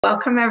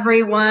Welcome,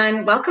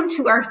 everyone. Welcome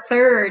to our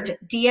third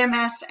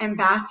DMS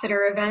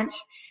Ambassador event.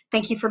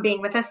 Thank you for being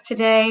with us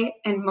today.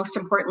 And most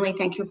importantly,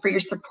 thank you for your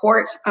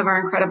support of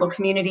our incredible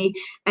community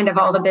and of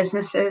all the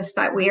businesses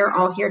that we are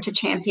all here to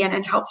champion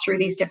and help through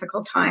these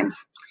difficult times.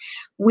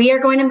 We are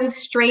going to move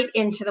straight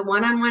into the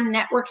one-on-one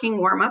networking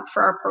warm-up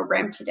for our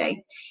program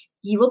today.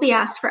 You will be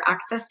asked for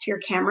access to your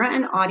camera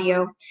and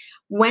audio.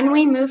 When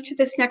we move to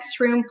this next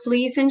room,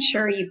 please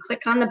ensure you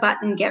click on the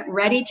button, Get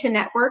Ready to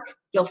Network.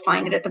 You'll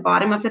find it at the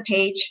bottom of the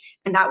page,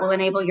 and that will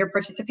enable your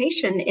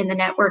participation in the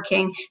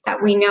networking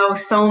that we know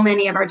so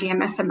many of our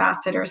DMS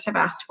ambassadors have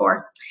asked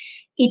for.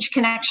 Each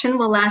connection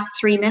will last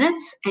 3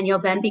 minutes, and you'll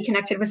then be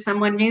connected with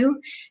someone new.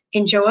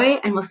 Enjoy,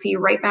 and we'll see you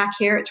right back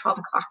here at 12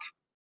 o'clock.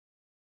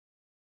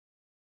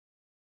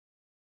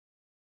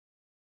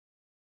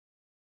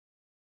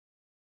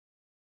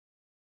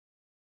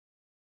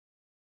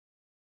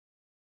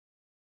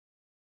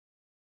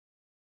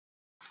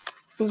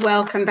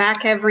 Welcome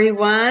back,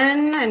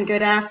 everyone, and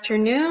good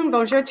afternoon.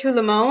 Bonjour tout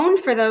le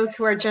monde for those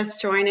who are just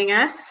joining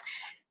us.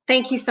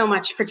 Thank you so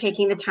much for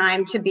taking the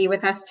time to be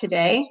with us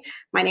today.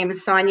 My name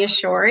is Sonia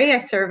Shorey. I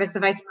serve as the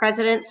Vice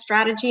President,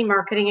 Strategy,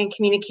 Marketing, and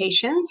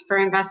Communications for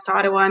Invest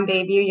Ottawa and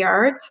Bayview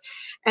Yards.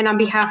 And on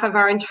behalf of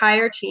our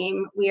entire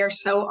team, we are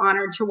so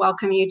honored to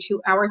welcome you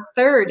to our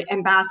third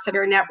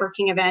Ambassador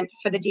Networking event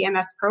for the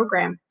DMS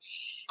program.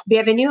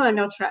 Bienvenue à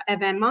notre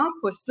événement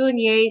pour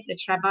souligner le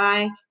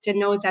travail de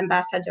nos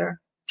ambassadeurs.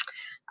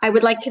 I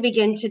would like to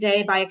begin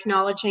today by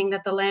acknowledging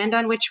that the land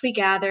on which we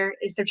gather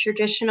is the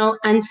traditional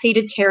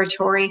unceded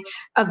territory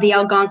of the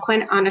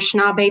Algonquin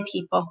Anishinaabe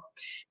people.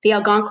 The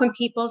Algonquin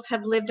peoples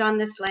have lived on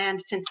this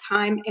land since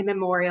time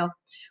immemorial.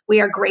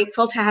 We are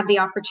grateful to have the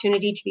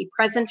opportunity to be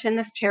present in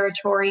this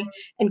territory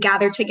and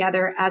gather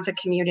together as a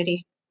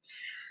community.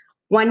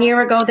 1 year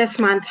ago this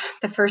month,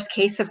 the first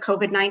case of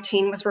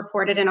COVID-19 was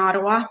reported in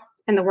Ottawa,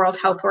 and the World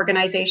Health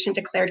Organization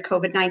declared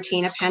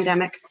COVID-19 a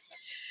pandemic.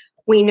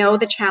 We know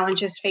the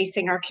challenges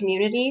facing our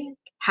community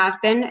have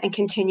been and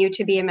continue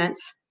to be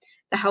immense.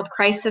 The health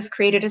crisis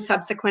created a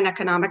subsequent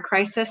economic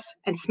crisis,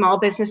 and small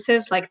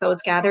businesses like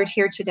those gathered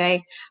here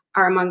today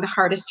are among the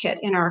hardest hit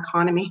in our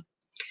economy.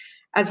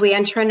 As we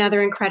enter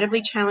another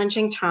incredibly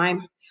challenging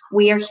time,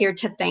 we are here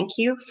to thank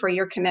you for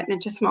your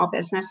commitment to small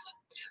business.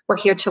 We're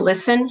here to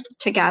listen,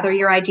 to gather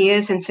your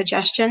ideas and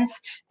suggestions,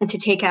 and to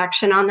take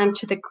action on them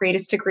to the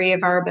greatest degree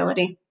of our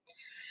ability.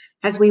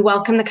 As we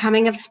welcome the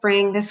coming of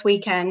spring this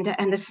weekend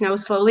and the snow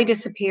slowly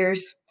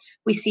disappears,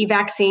 we see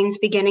vaccines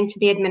beginning to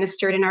be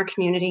administered in our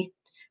community.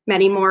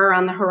 Many more are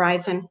on the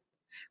horizon.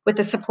 With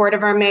the support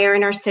of our mayor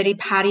and our city,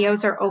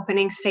 patios are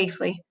opening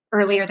safely,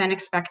 earlier than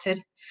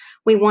expected.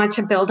 We want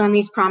to build on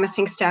these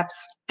promising steps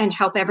and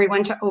help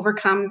everyone to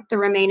overcome the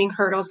remaining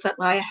hurdles that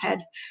lie ahead.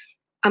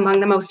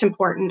 Among the most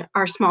important,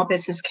 our small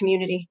business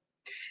community.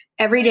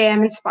 Every day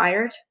I'm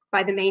inspired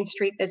by the Main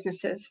Street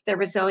businesses, their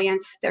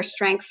resilience, their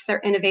strengths,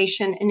 their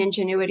innovation and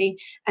ingenuity,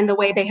 and the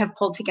way they have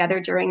pulled together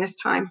during this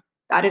time.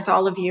 That is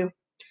all of you.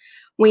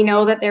 We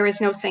know that there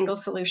is no single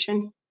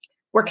solution.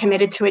 We're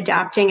committed to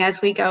adapting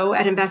as we go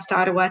at Invest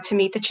Ottawa to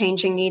meet the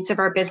changing needs of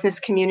our business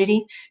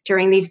community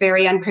during these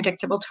very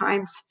unpredictable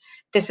times.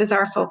 This is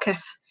our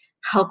focus,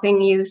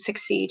 helping you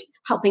succeed,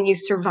 helping you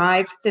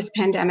survive this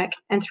pandemic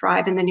and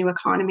thrive in the new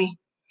economy.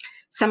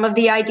 Some of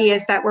the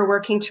ideas that we're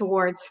working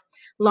towards: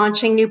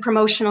 launching new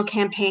promotional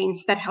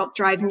campaigns that help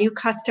drive new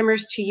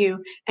customers to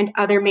you and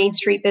other Main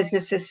Street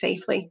businesses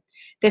safely.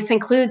 This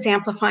includes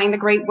amplifying the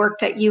great work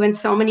that you and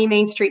so many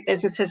Main Street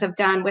businesses have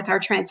done with our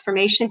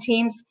transformation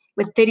teams,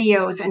 with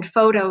videos and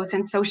photos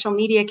and social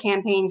media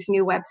campaigns,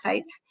 new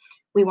websites.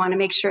 We want to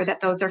make sure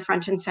that those are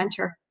front and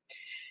center.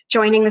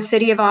 Joining the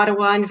City of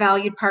Ottawa and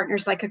valued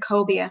partners like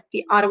Ecobia,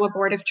 the Ottawa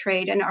Board of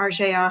Trade, and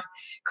RGA,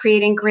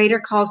 creating greater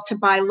calls to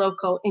buy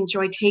local,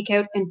 enjoy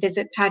takeout, and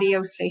visit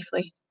patios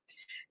safely.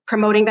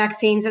 Promoting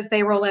vaccines as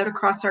they roll out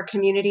across our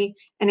community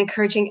and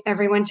encouraging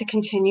everyone to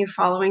continue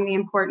following the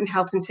important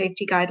health and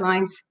safety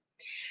guidelines.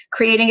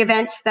 Creating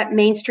events that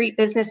Main Street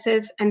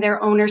businesses and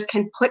their owners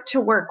can put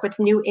to work with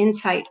new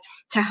insight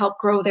to help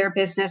grow their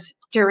business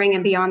during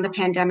and beyond the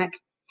pandemic.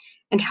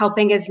 And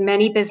helping as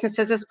many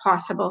businesses as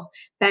possible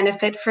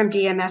benefit from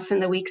DMS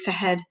in the weeks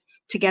ahead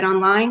to get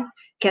online,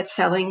 get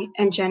selling,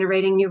 and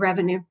generating new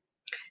revenue.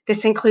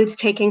 This includes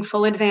taking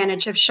full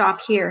advantage of Shop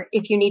Here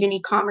if you need an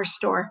e-commerce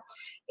store.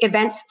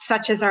 Events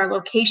such as our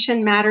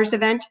Location Matters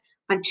event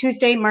on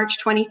Tuesday, March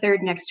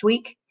 23rd next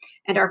week,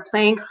 and our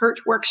Playing Hurt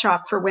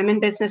workshop for women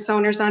business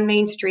owners on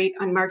Main Street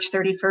on March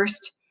 31st.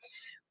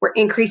 We're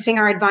increasing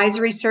our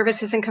advisory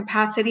services and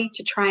capacity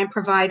to try and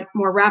provide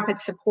more rapid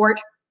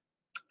support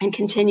and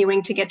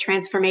continuing to get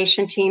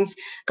transformation teams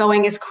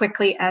going as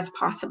quickly as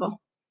possible.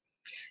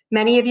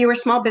 Many of you are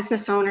small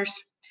business owners.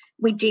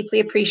 We deeply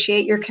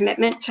appreciate your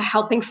commitment to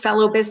helping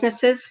fellow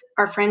businesses,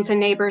 our friends and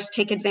neighbors,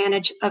 take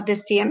advantage of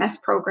this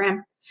DMS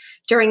program.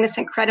 During this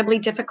incredibly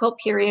difficult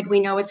period, we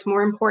know it's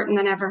more important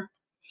than ever.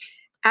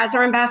 As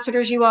our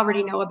ambassadors, you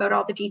already know about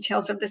all the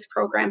details of this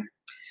program.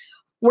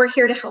 We're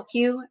here to help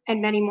you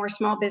and many more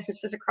small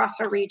businesses across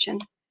our region.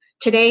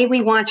 Today,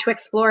 we want to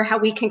explore how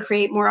we can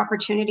create more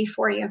opportunity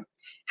for you,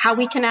 how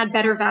we can add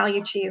better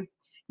value to you,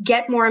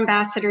 get more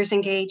ambassadors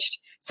engaged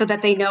so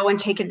that they know and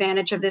take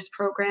advantage of this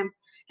program,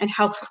 and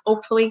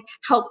hopefully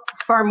help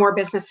far more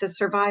businesses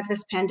survive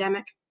this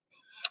pandemic.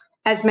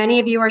 As many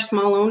of you are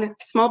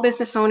small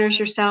business owners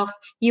yourself,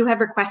 you have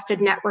requested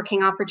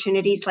networking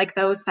opportunities like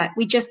those that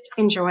we just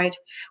enjoyed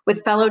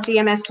with fellow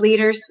DMS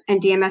leaders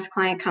and DMS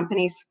client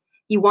companies.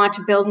 You want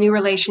to build new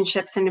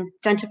relationships and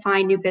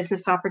identify new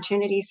business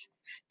opportunities.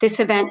 This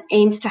event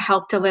aims to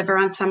help deliver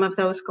on some of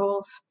those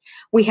goals.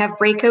 We have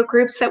breakout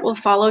groups that will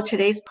follow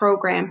today's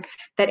program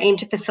that aim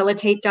to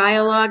facilitate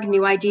dialogue,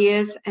 new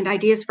ideas, and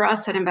ideas for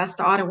us at Invest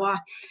Ottawa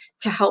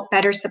to help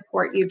better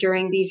support you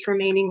during these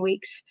remaining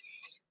weeks.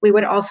 We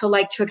would also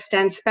like to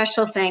extend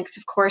special thanks,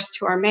 of course,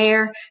 to our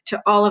mayor,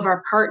 to all of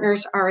our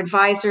partners, our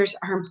advisors,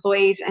 our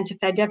employees, and to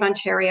FedDev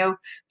Ontario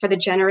for the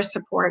generous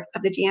support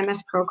of the DMS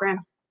program.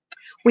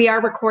 We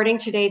are recording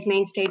today's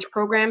main stage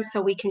program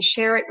so we can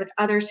share it with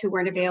others who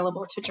weren't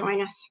available to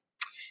join us.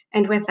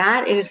 And with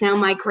that, it is now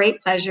my great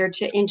pleasure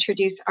to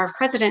introduce our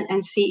President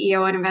and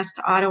CEO at Invest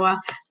Ottawa,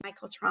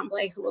 Michael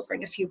Tremblay, who will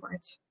bring a few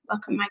words.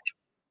 Welcome, Mike.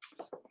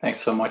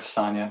 Thanks so much,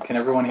 Sonia. Can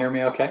everyone hear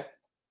me okay?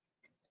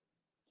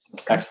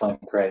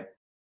 Excellent, great.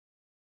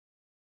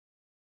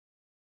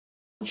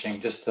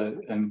 Just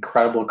the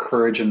incredible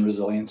courage and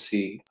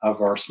resiliency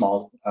of our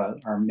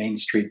our Main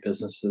Street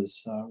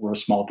businesses. We're a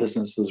small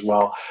business as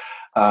well.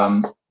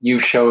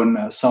 You've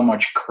shown so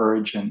much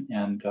courage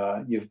and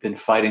you've been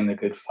fighting the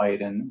good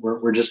fight, and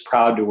we're just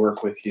proud to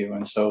work with you.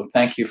 And so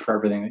thank you for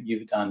everything that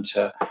you've done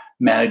to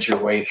manage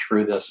your way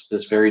through this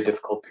very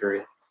difficult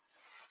period.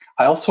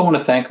 I also want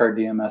to thank our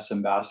DMS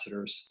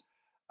ambassadors.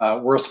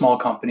 We're a small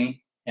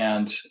company,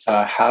 and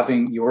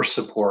having your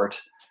support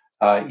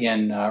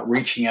in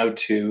reaching out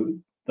to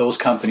those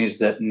companies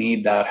that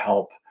need that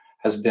help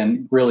has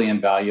been really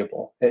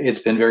invaluable. It's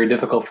been very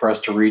difficult for us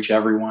to reach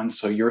everyone,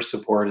 so your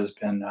support has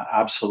been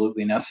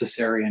absolutely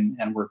necessary,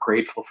 and we're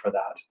grateful for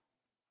that.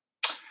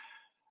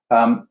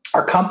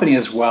 Our company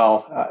as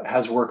well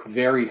has worked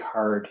very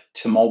hard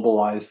to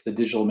mobilize the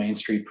Digital Main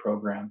Street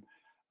program.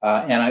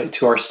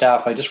 To our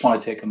staff, I just want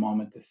to take a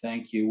moment to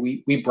thank you.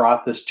 We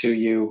brought this to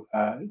you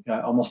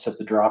almost at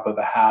the drop of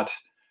a hat.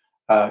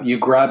 You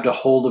grabbed a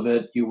hold of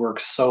it. You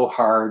worked so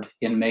hard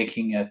in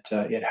making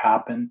it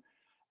happen,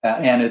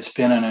 and it's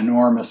been an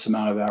enormous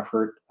amount of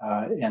effort.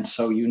 And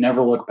so you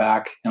never look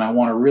back. And I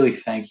want to really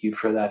thank you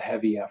for that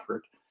heavy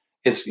effort.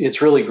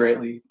 It's really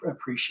greatly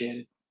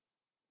appreciated.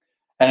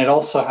 And I'd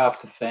also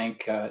have to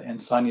thank, and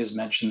Sonia's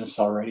mentioned this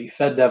already,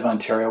 FedDev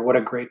Ontario. What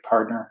a great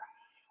partner.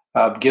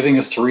 Giving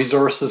us the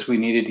resources we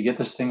needed to get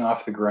this thing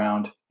off the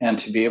ground and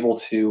to be able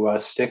to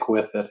stick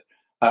with it.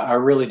 I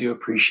really do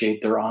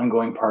appreciate their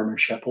ongoing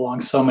partnership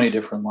along so many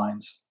different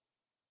lines.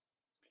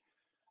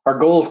 Our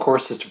goal, of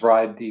course, is to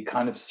provide the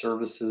kind of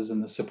services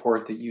and the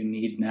support that you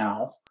need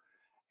now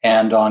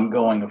and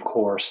ongoing, of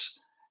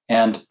course.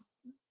 And,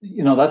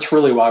 you know, that's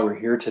really why we're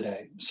here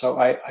today. So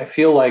I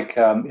feel like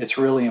it's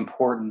really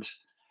important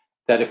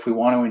that if we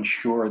want to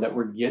ensure that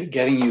we're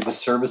getting you the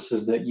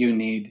services that you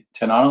need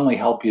to not only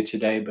help you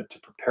today, but to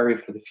prepare you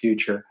for the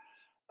future,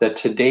 that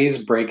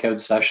today's breakout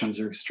sessions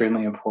are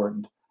extremely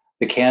important.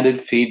 The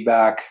candid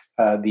feedback,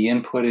 the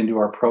input into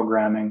our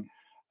programming,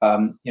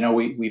 you know,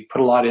 we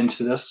put a lot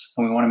into this,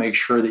 and we want to make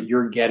sure that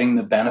you're getting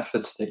the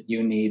benefits that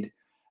you need.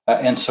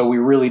 And so we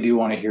really do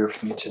want to hear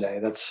from you today.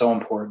 That's so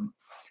important.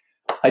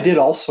 I did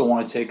also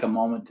want to take a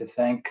moment to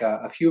thank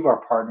a few of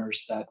our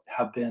partners that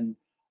have been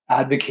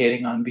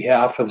advocating on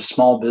behalf of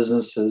small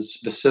businesses,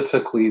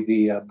 specifically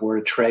the Board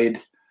of Trade,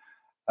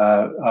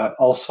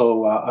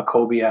 also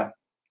Acobia,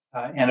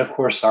 and of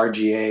course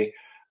RGA.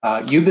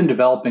 You've been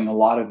developing a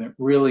lot of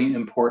really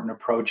important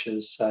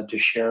approaches to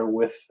share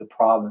with the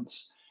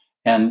province.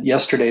 And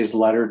yesterday's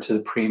letter to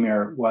the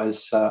Premier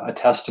was a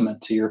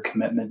testament to your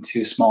commitment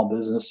to small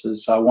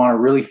businesses. So I want to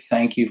really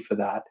thank you for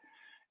that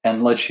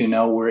and let you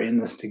know we're in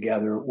this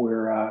together.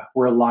 We're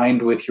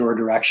aligned with your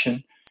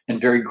direction, and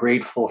very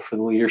grateful for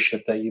the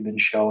leadership that you've been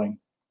showing.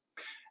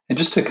 And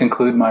just to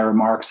conclude my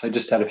remarks, I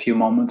just had a few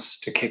moments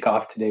to kick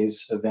off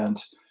today's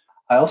event.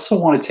 I also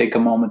want to take a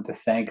moment to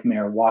thank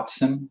Mayor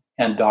Watson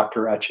and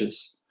Dr.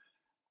 Etches.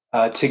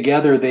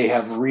 Together, they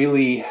have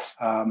really,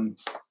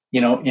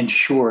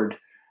 ensured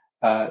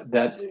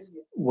that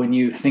when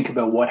you think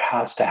about what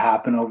has to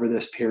happen over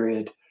this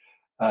period,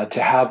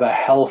 to have a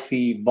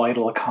healthy,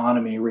 vital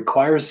economy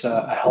requires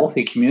a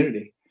healthy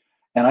community.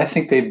 And I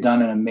think they've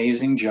done an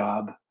amazing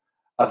job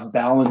of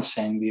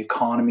balancing the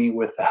economy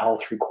with the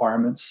health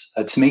requirements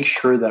to make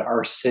sure that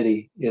our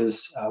city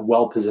is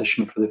well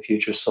positioned for the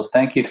future. So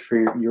thank you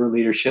for your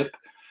leadership.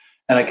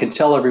 And I can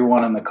tell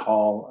everyone on the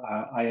call,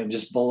 I am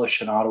just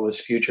bullish in Ottawa's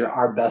future.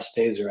 Our best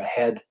days are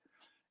ahead,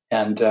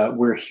 and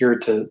we're here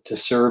to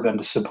serve and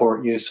to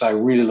support you. So I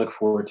really look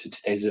forward to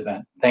today's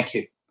event. Thank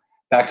you.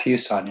 Back to you,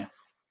 Sonia.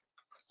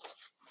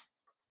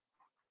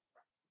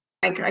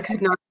 I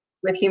could not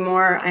with you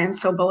more. I am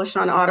so bullish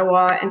on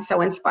Ottawa and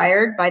so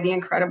inspired by the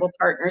incredible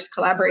partners,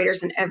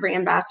 collaborators, and every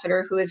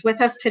ambassador who is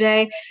with us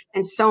today,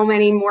 and so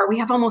many more. We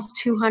have almost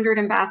 200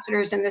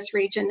 ambassadors in this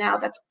region now.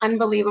 That's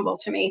unbelievable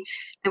to me,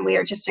 and we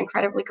are just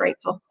incredibly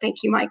grateful.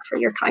 Thank you, Mike, for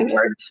your kind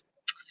words.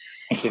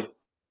 Thank you.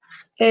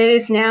 It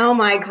is now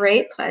my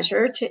great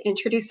pleasure to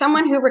introduce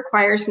someone who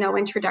requires no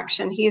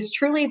introduction. He is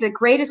truly the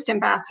greatest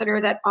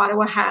ambassador that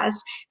Ottawa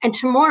has, and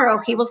tomorrow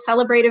he will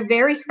celebrate a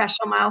very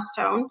special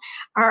milestone.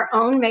 Our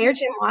own Mayor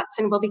Jim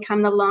Watson will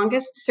become the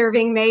longest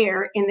serving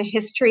mayor in the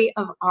history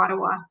of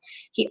Ottawa.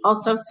 He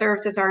also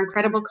serves as our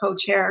incredible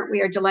co-chair.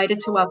 We are delighted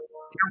to welcome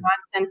Mayor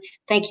Watson.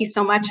 Thank you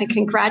so much, and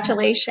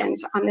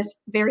congratulations on this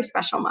very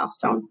special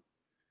milestone.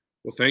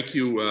 Well, thank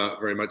you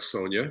very much,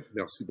 Sonia.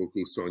 Merci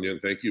beaucoup, Sonia,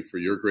 and thank you for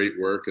your great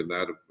work and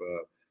that of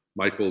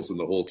Michael's and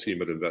the whole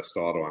team at Invest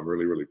Ottawa. I'm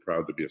really, really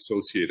proud to be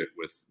associated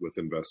with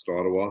Invest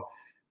Ottawa,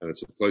 and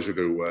it's a pleasure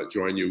to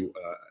join you,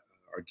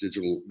 our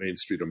digital Main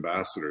Street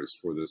ambassadors,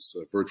 for this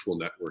virtual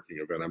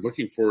networking event. I'm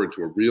looking forward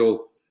to a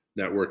real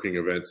networking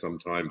event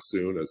sometime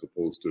soon, as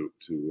opposed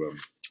to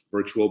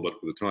virtual, but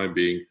for the time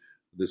being,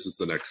 this is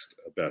the next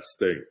best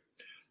thing.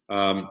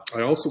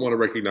 I also want to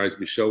recognize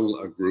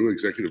Michelle Grew,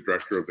 Executive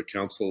Director of the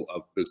Council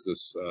of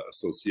Business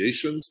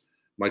Associations,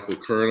 Michael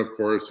Curran, of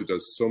course, who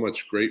does so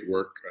much great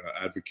work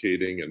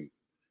advocating and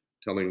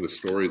telling the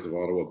stories of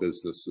Ottawa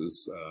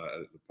businesses,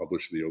 the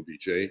publisher of the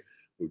OBJ,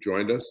 who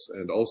joined us.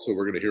 And also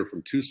we're going to hear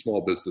from two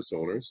small business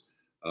owners,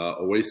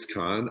 Awais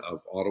Khan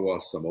of Ottawa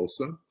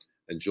Samosa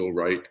and Jill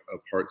Wright of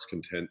Heart's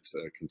Content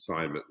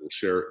Consignment. Will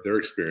share their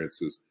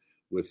experiences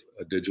with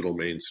a digital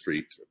Main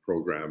Street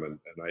program. And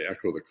I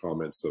echo the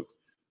comments of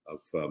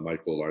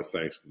Michael, our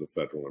thanks to the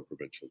federal and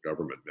provincial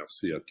government.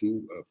 Merci à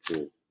tous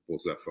pour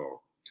vos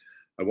efforts.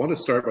 I want to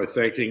start by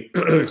thanking,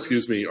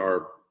 excuse me,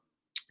 our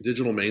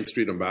digital Main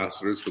Street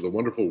ambassadors for the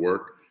wonderful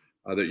work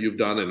that you've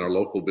done in our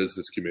local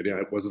business committee.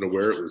 I wasn't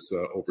aware it was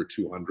over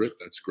 200.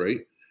 That's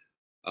great.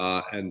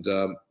 And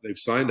they've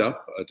signed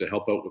up to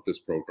help out with this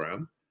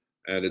program.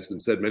 And it's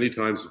been said many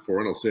times before,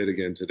 and I'll say it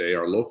again today,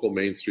 our local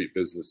Main Street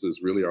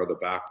businesses really are the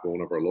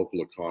backbone of our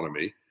local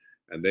economy.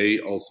 And they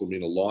also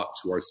mean a lot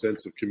to our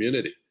sense of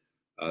community.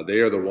 They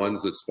are the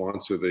ones that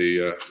sponsor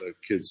the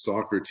kids'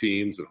 soccer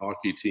teams and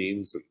hockey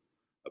teams, and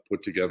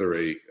put together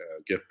a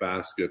gift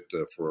basket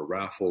for a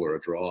raffle or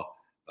a draw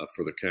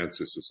for the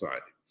Cancer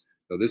Society.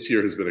 Now, this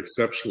year has been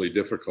exceptionally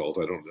difficult,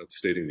 that's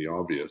stating the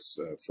obvious,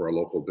 for our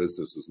local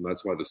businesses, and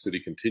that's why the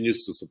city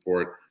continues to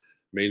support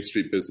Main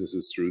Street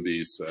businesses through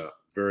these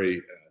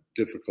very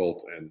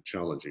difficult and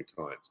challenging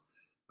times.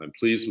 I'm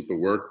pleased with the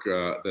work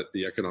that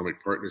the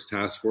Economic Partners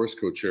Task Force,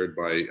 co-chaired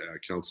by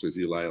Councillors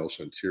Eli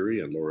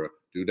El-Shantiri and Laura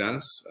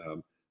Dudas,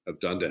 have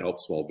done to help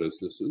small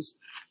businesses.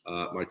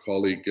 My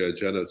colleague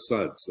Jenna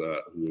Suds,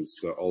 who is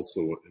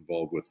also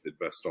involved with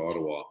Invest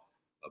Ottawa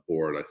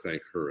board, I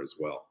thank her as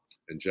well.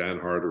 And Jan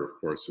Harder, of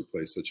course, who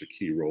plays such a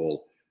key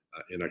role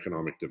in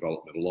economic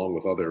development, along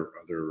with other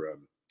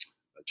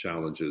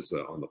challenges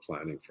on the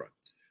planning front.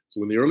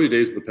 So in the early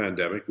days of the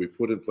pandemic, we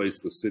put in place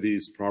the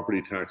city's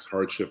property tax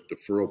hardship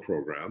deferral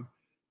program,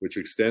 which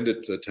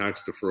extended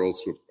tax deferrals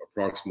to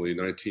approximately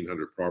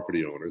 1,900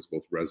 property owners,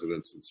 both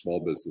residents and small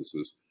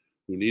businesses,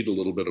 who need a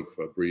little bit of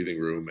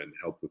breathing room and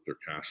help with their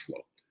cash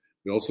flow.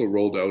 We also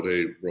rolled out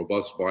a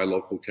robust Buy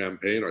Local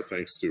campaign, our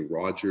thanks to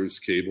Rogers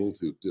Cable,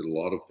 who did a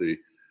lot of the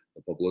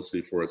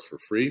publicity for us for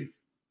free,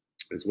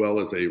 as well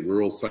as a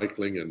rural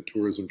cycling and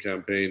tourism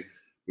campaign,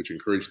 which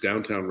encouraged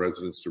downtown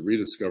residents to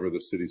rediscover the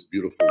city's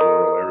beautiful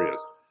rural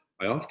areas.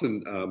 I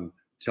often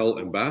tell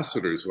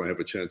ambassadors who I have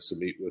a chance to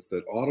meet with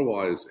that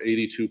Ottawa is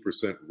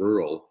 82%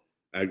 rural,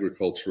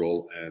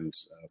 agricultural, and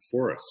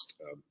forest.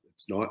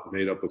 It's not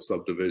made up of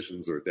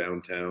subdivisions or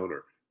downtown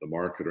or the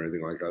market or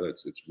anything like that.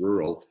 It's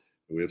rural,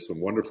 and we have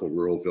some wonderful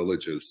rural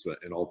villages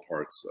in all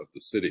parts of the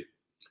city.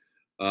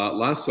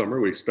 Last summer,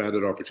 we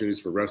expanded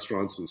opportunities for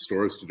restaurants and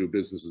stores to do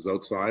businesses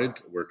outside,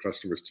 where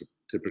customers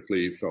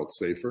typically felt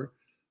safer.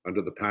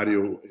 Under the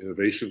Patio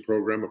Innovation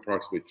Program,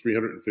 approximately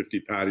 350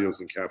 patios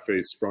and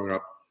cafes sprung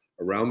up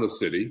around the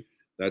city.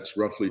 That's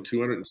roughly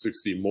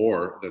 260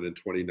 more than in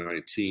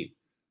 2019.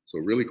 So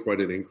really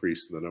quite an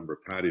increase in the number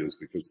of patios,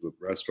 because the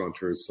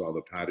restaurateurs saw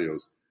the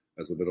patios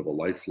as a bit of a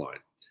lifeline.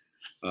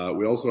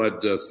 We also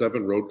had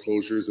 7 road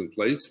closures in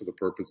place for the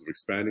purpose of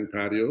expanding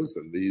patios,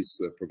 and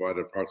these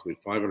provided approximately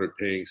 500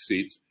 paying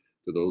seats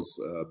to those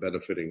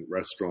benefiting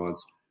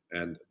restaurants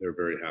and their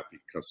very happy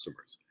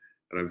customers.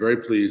 And I'm very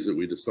pleased that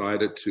we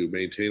decided to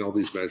maintain all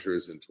these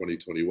measures in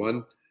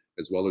 2021,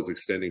 as well as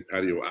extending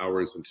patio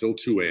hours until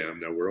 2 a.m.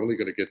 Now, we're only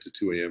going to get to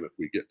 2 a.m. if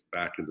we get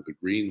back into the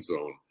green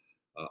zone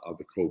of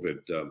the COVID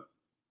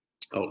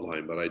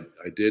outline. But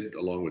I did,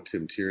 along with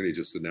Tim Tierney,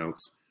 just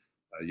announce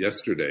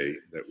yesterday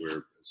that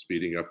we're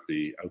speeding up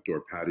the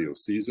outdoor patio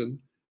season.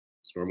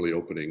 It's normally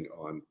opening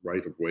on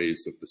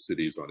right-of-ways of the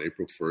cities on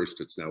April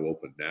 1st. It's now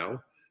open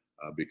now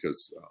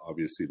because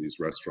obviously these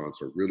restaurants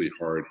are really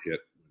hard hit.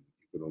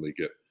 You can only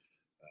get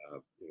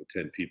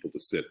 10 people to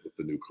sit with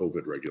the new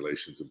COVID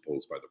regulations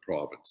imposed by the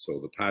province. So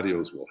the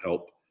patios will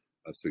help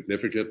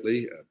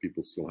significantly.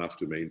 People still have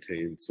to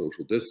maintain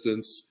social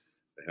distance.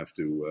 They have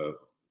to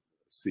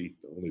seat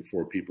only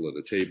 4 people at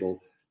a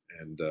table,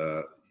 and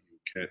you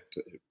can't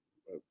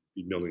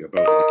be milling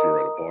about like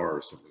you're at a bar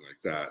or something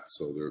like that.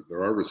 So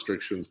there are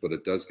restrictions, but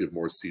it does give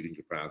more seating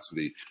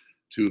capacity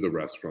to the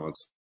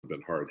restaurants that have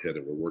been hard hit,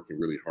 and we're working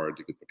really hard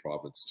to get the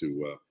province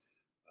to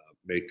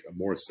make a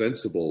more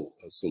sensible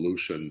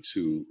solution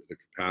to the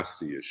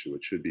capacity issue.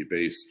 It should be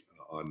based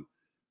on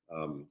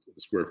the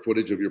square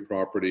footage of your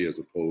property as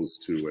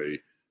opposed to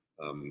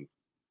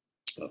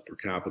a per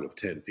capita of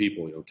 10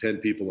 people. 10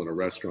 people in a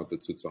restaurant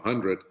that sits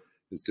 100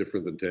 is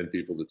different than 10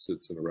 people that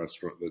sits in a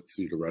restaurant that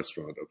seat a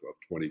restaurant of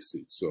 20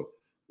 seats. So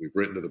we've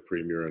written to the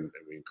Premier, and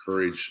we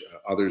encourage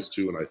others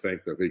to, and I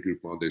thank the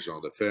Regroupement des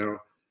gens d'affaires,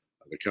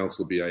 the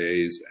Council of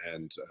BIAs,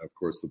 and of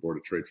course the Board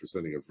of Trade for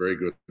sending a very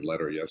good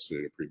letter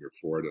yesterday to Premier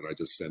Ford, and I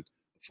just sent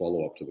a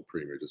follow-up to the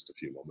Premier just a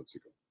few moments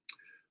ago.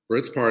 For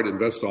its part,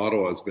 Invest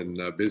Ottawa has been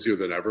busier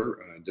than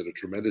ever and did a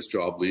tremendous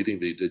job leading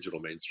the Digital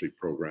Main Street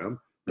program.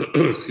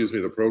 Excuse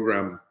me, the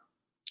program,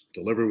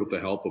 delivered with the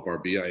help of our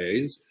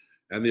BIAs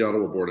and the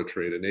Ottawa Board of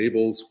Trade,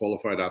 enables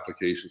qualified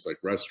applications like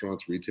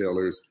restaurants,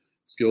 retailers,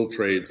 skilled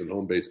trades, and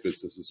home-based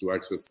businesses to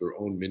access their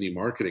own mini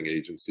marketing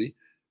agency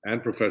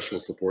and professional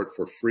support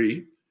for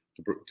free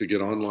to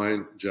get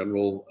online,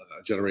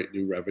 generate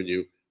new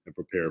revenue, and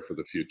prepare for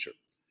the future.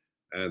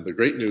 And the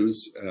great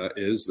news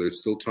is there's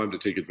still time to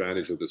take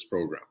advantage of this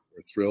program.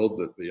 We're thrilled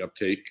that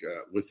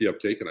with the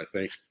uptake, and I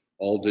thank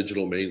all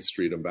Digital Main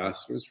Street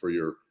ambassadors for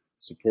your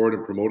support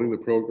in promoting the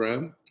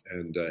program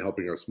and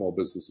helping our small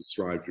businesses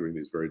thrive during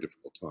these very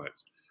difficult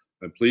times.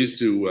 I'm pleased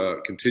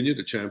to continue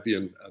to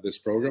champion this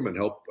program and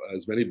help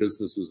as many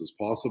businesses as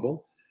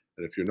possible.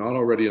 And if you're not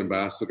already an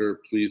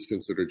ambassador, please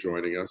consider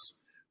joining us.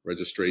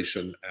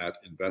 Registration at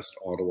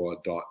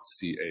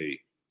investottawa.ca.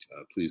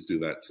 Please do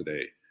that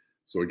today.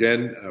 So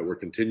again, we're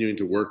continuing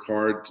to work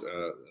hard.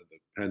 The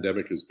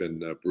pandemic has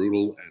been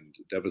brutal and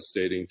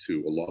devastating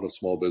to a lot of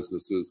small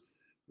businesses.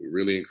 We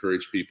really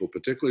encourage people,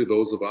 particularly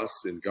those of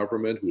us in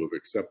government who have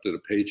accepted a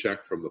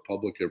paycheck from the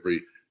public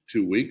every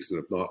 2 weeks and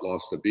have not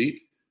lost a beat.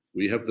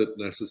 We have the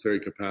necessary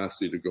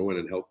capacity to go in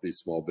and help these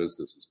small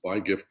businesses, buy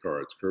gift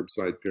cards,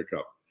 curbside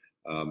pickup,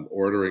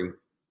 ordering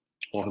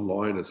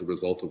online as a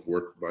result of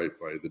work by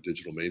the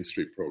Digital Main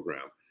Street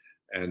program,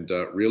 and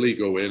really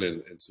go in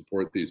and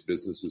support these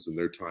businesses in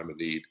their time of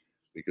need,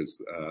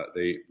 because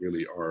they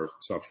really are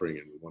suffering,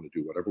 and we want to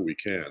do whatever we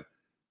can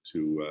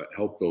to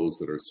help those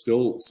that are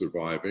still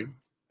surviving.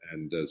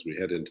 And as we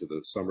head into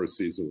the summer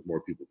season with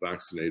more people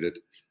vaccinated,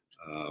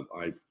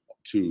 I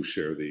too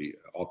share the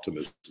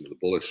optimism, the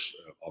bullish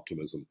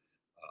optimism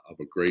of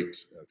a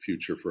great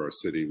future for our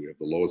city. We have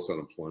the lowest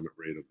unemployment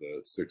rate of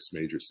the 6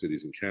 major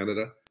cities in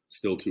Canada,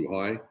 still too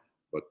high,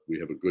 but we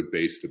have a good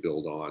base to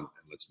build on,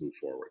 and let's move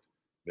forward.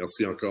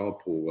 Merci encore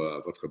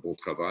pour votre bon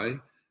travail,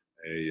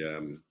 et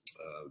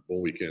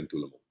bon week-end tout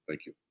le monde.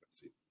 Thank you.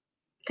 Merci.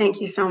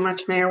 Thank you so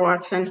much, Mayor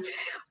Watson.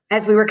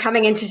 As we were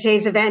coming into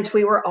today's event,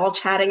 we were all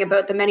chatting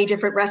about the many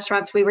different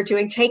restaurants we were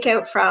doing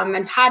takeout from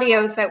and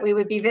patios that we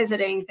would be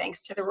visiting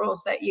thanks to the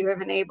rules that you have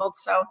enabled.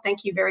 So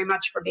thank you very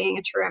much for being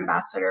a true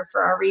ambassador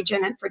for our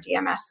region and for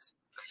DMS.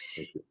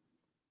 Thank you.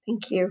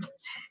 Thank you.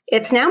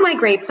 It's now my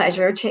great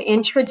pleasure to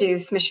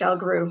introduce Michelle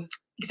Grew,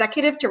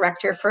 Executive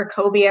Director for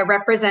Ecobia,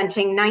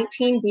 representing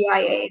 19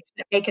 BIAs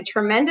that make a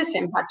tremendous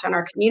impact on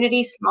our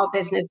community, small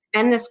business,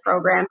 and this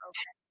program.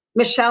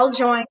 Michelle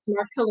joined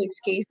Mark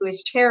Kaluski, who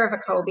is chair of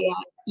Ecobia.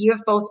 You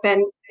have both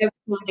been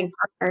outstanding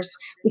partners.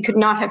 We could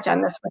not have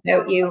done this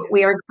without you.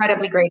 We are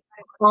incredibly grateful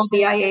for all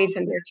BIAs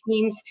and their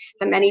teams,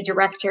 the many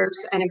directors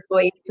and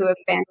employees who have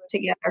banded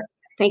together.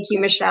 Thank you,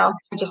 Michelle.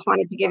 I just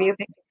wanted to give you a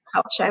big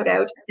shout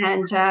out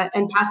and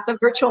pass the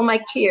virtual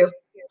mic to you.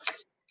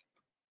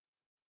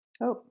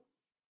 Oh.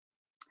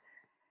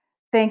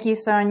 Thank you,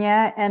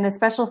 Sonia, and a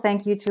special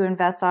thank you to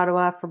Invest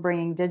Ottawa for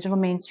bringing Digital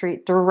Main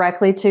Street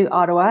directly to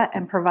Ottawa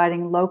and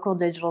providing local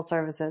digital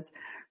services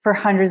for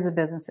hundreds of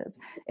businesses.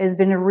 It has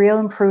been a real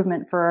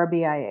improvement for our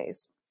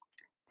BIAs.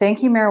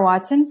 Thank you, Mayor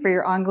Watson, for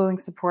your ongoing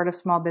support of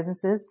small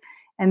businesses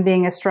and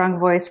being a strong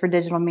voice for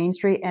Digital Main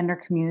Street and our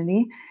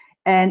community.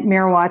 And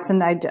Mayor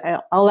Watson,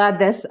 I'll add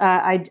this,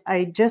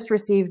 I just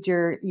received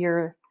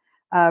your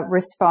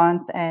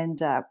response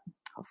and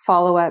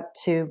follow-up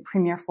to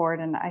Premier Ford,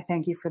 and I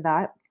thank you for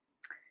that.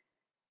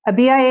 A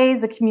BIA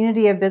is a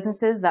community of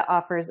businesses that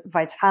offers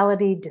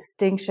vitality,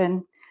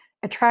 distinction,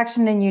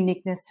 attraction, and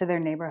uniqueness to their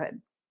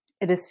neighborhood.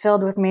 It is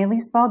filled with mainly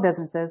small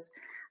businesses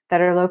that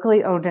are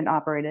locally owned and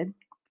operated,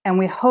 and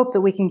we hope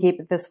that we can keep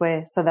it this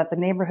way so that the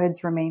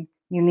neighborhoods remain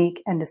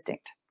unique and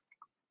distinct.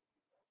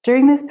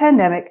 During this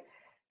pandemic,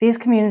 these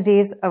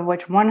communities, of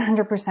which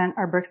 100%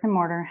 are bricks and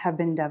mortar, have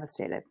been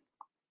devastated.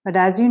 But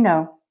as you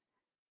know,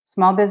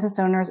 small business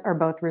owners are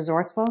both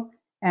resourceful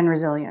and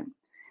resilient.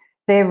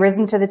 They have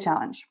risen to the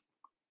challenge.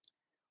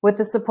 With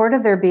the support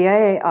of their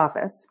BIA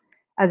office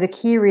as a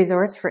key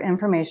resource for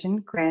information,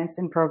 grants,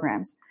 and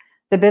programs,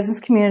 the business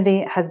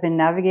community has been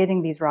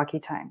navigating these rocky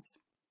times.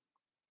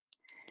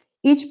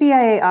 Each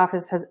BIA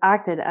office has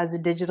acted as a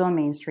Digital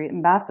Main Street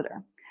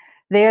ambassador.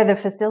 They are the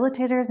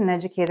facilitators and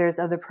educators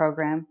of the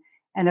program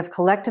and have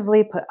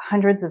collectively put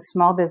hundreds of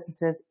small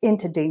businesses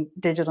into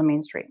Digital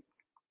Main Street.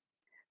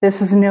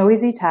 This is no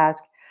easy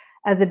task,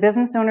 as a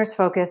business owner's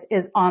focus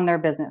is on their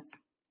business.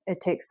 It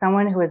takes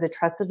someone who is a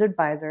trusted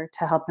advisor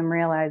to help them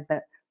realize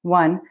that,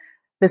 1,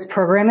 this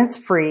program is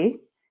free,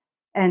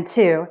 and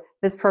 2,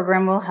 this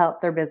program will help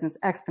their business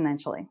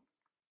exponentially.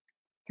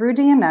 Through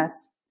DMS,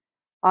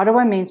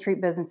 Ottawa Main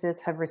Street businesses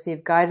have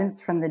received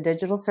guidance from the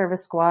Digital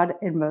Service Squad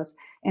in both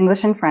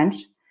English and French,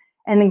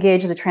 and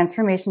engaged the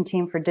transformation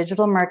team for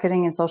digital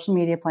marketing and social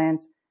media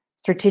plans,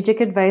 strategic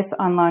advice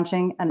on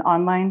launching an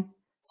online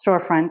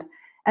storefront,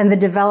 and the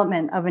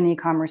development of an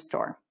e-commerce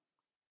store.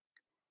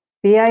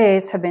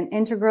 BIAs have been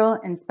integral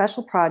in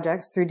special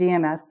projects through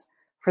DMS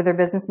for their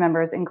business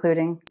members,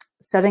 including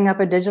setting up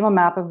a digital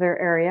map of their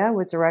area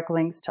with direct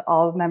links to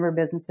all member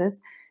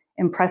businesses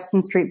in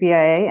Preston Street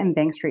BIA and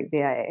Bank Street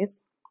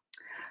BIAs,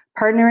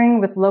 partnering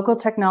with local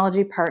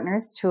technology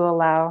partners to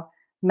allow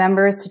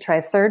members to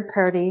try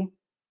third-party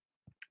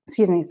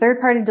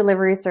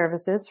delivery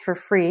services for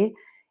free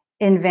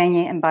in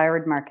Vanier and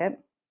Byward Market,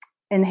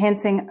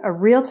 enhancing a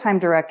real-time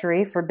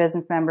directory for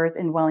business members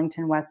in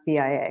Wellington West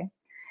BIA,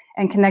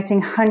 and connecting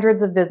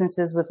hundreds of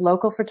businesses with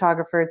local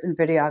photographers and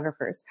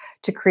videographers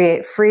to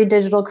create free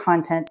digital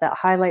content that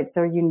highlights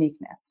their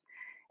uniqueness.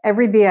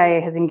 Every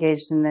BIA has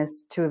engaged in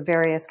this to a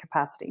various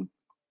capacity.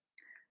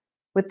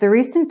 With the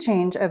recent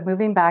change of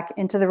moving back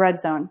into the red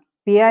zone,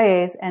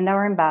 BIAs and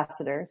our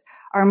ambassadors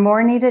are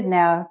more needed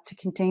now to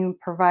continue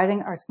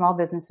providing our small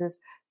businesses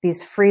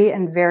these free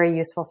and very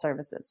useful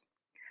services.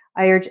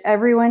 I urge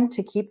everyone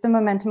to keep the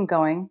momentum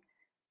going,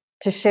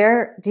 to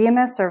share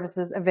DMS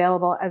services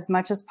available as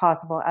much as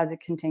possible as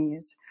it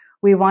continues.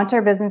 We want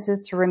our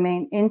businesses to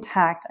remain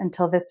intact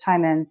until this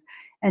time ends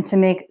and to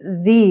make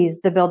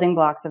these the building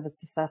blocks of a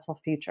successful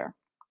future.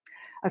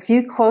 A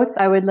few quotes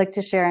I would like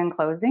to share in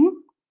closing.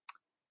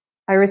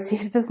 I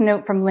received this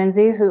note from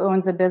Lindsay, who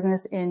owns a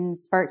business in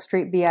Spark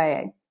Street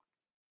BIA.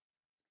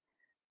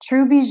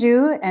 True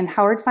Bijou and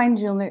Howard Fine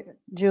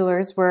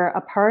Jewelers were a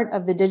part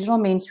of the Digital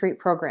Main Street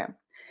program.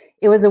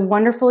 It was a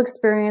wonderful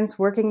experience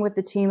working with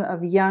the team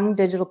of young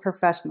digital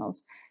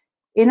professionals.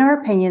 In our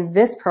opinion,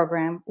 this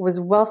program was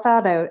well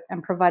thought out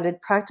and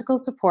provided practical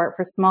support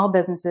for small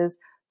businesses,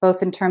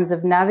 both in terms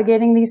of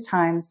navigating these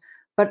times,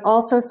 but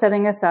also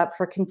setting us up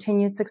for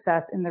continued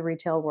success in the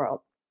retail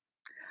world.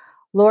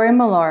 Laurie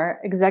Malor,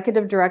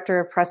 Executive Director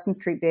of Preston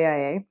Street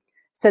BIA,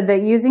 said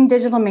that using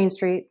Digital Main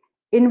Street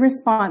in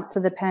response to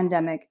the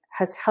pandemic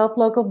has helped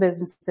local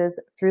businesses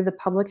through the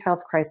public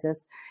health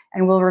crisis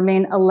and will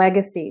remain a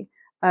legacy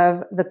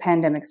of the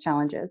pandemic's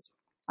challenges.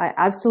 I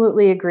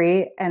absolutely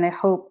agree, and I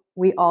hope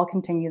we all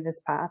continue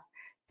this path.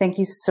 Thank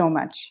you so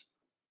much.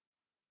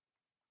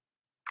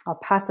 I'll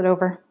pass it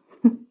over.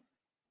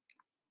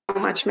 So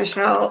much,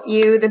 Michelle.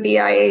 You, the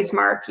BIA's,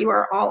 Mark, you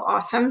are all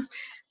awesome.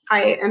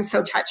 I am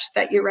so touched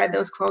that you read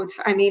those quotes.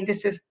 I mean,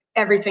 this is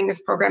everything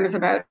this program is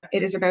about.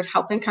 It is about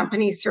helping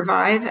companies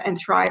survive and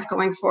thrive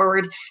going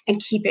forward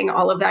and keeping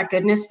all of that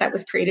goodness that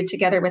was created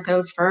together with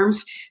those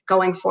firms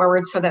going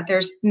forward so that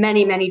there's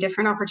many, many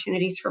different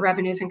opportunities for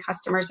revenues and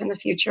customers in the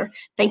future.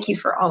 Thank you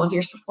for all of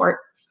your support.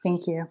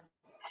 Thank you.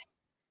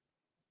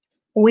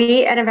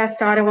 We at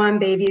Invest Ottawa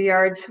and Bayview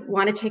Yards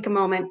want to take a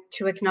moment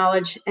to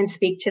acknowledge and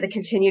speak to the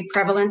continued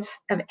prevalence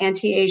of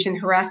anti-Asian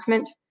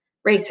harassment,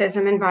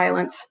 racism, and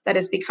violence that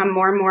has become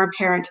more and more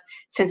apparent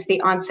since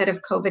the onset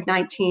of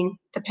COVID-19,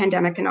 the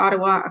pandemic in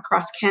Ottawa,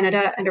 across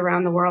Canada, and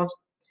around the world.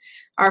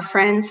 Our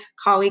friends,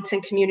 colleagues,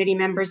 and community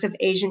members of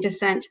Asian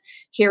descent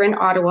here in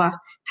Ottawa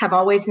have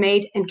always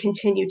made and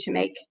continue to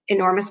make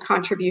enormous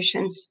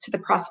contributions to the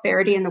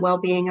prosperity and the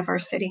well-being of our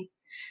city.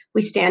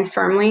 We stand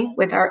firmly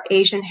with our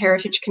Asian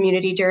heritage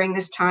community during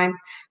this time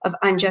of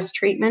unjust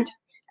treatment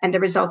and the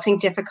resulting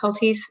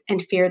difficulties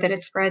and fear that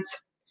it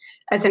spreads.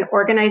 As an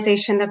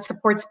organization that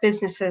supports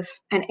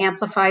businesses and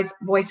amplifies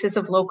voices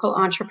of local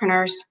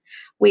entrepreneurs,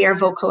 we are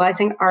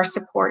vocalizing our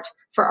support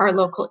for our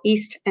local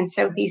East and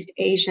Southeast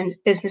Asian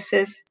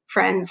businesses,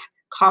 friends,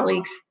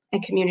 colleagues,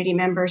 and community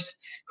members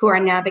who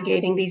are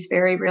navigating these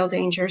very real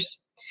dangers.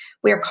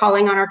 We are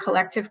calling on our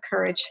collective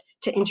courage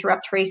to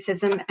interrupt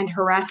racism and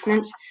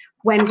harassment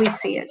when we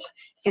see it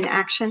in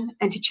action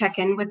and to check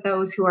in with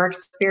those who are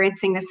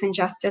experiencing this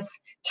injustice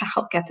to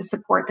help get the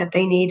support that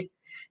they need.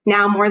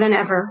 Now more than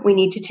ever, we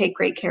need to take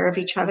great care of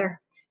each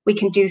other. We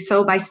can do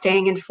so by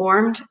staying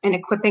informed and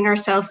equipping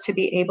ourselves to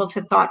be able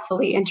to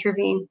thoughtfully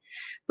intervene.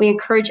 We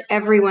encourage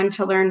everyone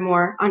to learn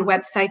more on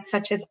websites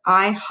such as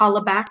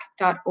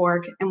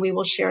ihollaback.org, and we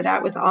will share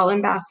that with all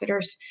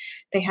ambassadors.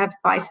 They have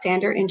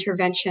bystander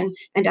intervention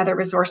and other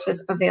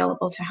resources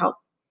available to help.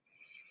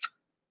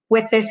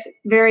 With this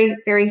very,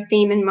 very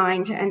theme in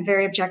mind and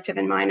very objective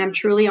in mind, I'm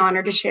truly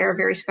honored to share a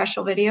very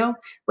special video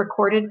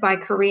recorded by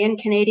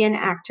Korean-Canadian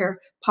actor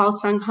Paul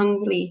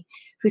Sung-Hung Lee,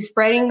 who's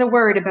spreading the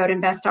word about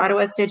Invest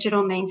Ottawa's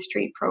Digital Main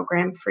Street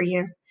program for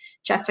you.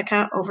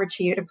 Jessica, over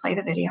to you to play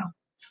the video.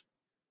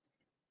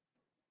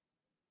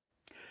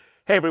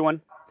 Hey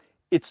everyone.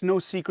 It's no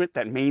secret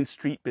that Main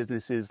Street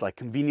businesses like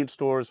convenience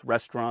stores,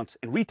 restaurants,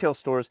 and retail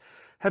stores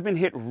have been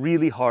hit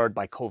really hard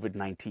by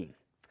COVID-19.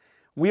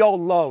 We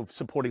all love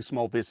supporting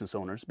small business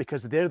owners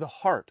because they're the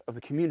heart of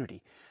the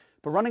community,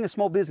 but running a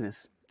small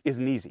business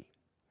isn't easy.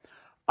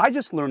 I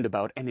just learned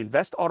about an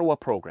Invest Ottawa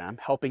program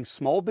helping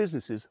small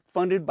businesses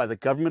funded by the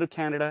Government of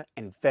Canada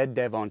and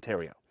FedDev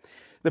Ontario.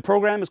 The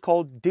program is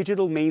called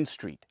Digital Main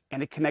Street,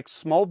 and it connects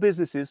small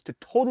businesses to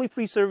totally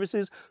free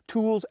services,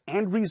 tools,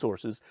 and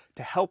resources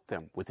to help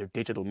them with their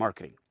digital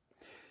marketing.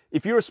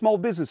 If you're a small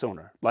business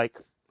owner, like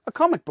a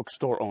comic book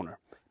store owner,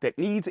 that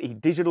needs a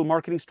digital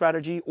marketing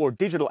strategy or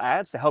digital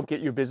ads to help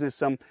get your business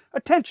some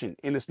attention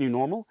in this new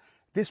normal,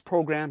 this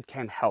program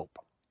can help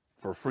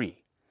for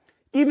free.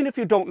 Even if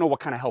you don't know what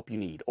kind of help you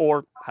need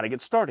or how to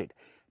get started,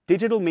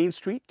 Digital Main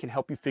Street can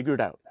help you figure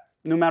it out,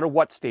 no matter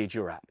what stage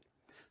you're at.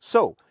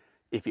 So,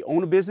 if you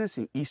own a business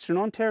in Eastern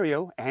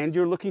Ontario and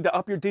you're looking to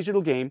up your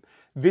digital game,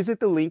 visit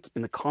the link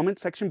in the comment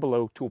section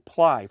below to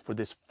apply for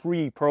this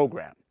free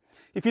program.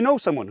 If you know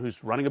someone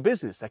who's running a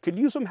business that could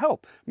use some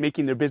help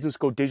making their business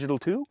go digital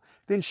too,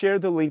 then share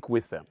the link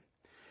with them.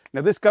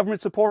 Now, this government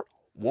support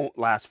won't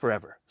last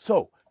forever,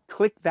 so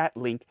click that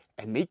link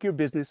and make your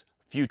business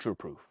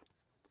future-proof.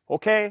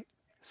 Okay,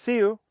 see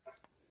you.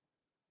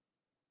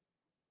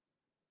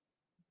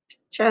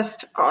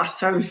 Just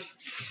awesome.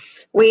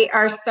 We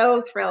are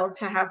so thrilled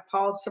to have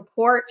Paul's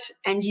support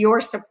and your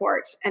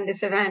support, and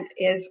this event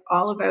is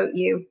all about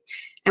you.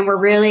 And we're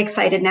really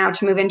excited now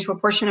to move into a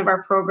portion of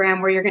our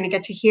program where you're going to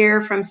get to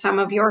hear from some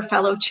of your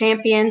fellow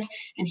champions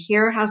and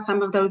hear how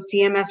some of those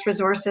DMS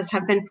resources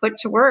have been put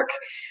to work.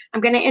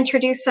 I'm going to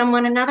introduce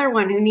another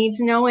one who needs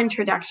no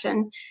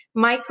introduction.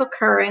 Michael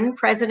Curran,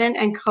 president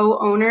and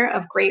co-owner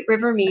of Great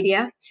River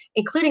Media,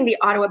 including the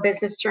Ottawa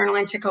Business Journal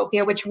in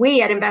Tecopia, which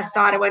we at Invest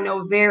Ottawa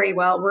know very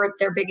well. We're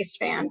their biggest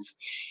fans.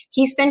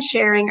 He's been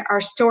sharing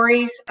our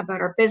stories about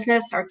our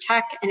business, our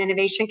tech, and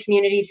innovation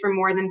community for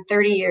more than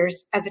 30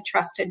 years as a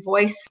trusted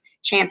voice,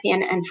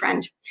 champion, and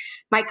friend.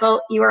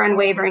 Michael, you are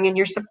unwavering in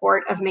your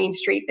support of Main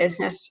Street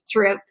business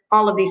throughout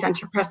all of these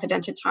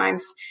unprecedented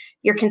times.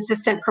 Your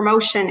consistent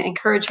promotion,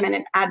 encouragement,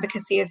 and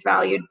advocacy is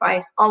valued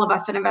by all of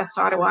us at Invest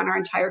Ottawa and our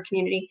entire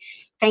community.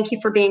 Thank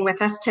you for being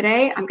with us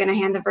today. I'm going to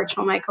hand the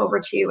virtual mic over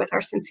to you with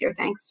our sincere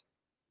thanks.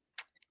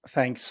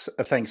 Thanks,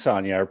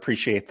 Sonia. I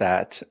appreciate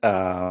that.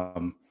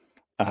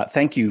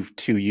 Thank you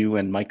to you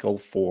and Michael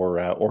for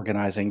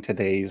organizing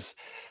today's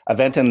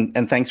event,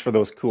 and thanks for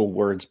those cool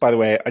words. By the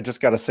way, I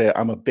just got to say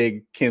I'm a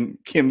big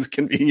Kim's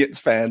Convenience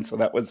fan, so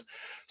that was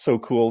so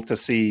cool to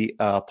see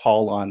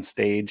Paul on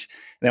stage.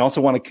 And I also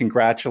want to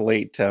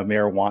congratulate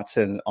Mayor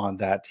Watson on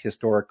that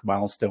historic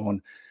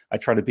milestone. I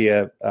try to be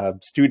a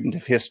student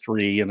of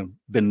history and have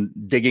been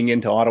digging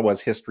into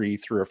Ottawa's history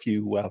through a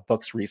few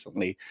books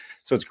recently.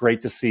 So it's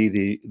great to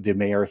see the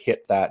mayor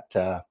hit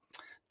that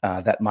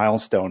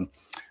milestone.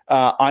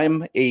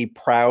 I'm a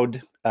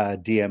proud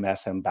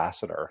DMS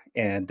ambassador,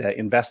 and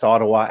Invest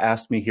Ottawa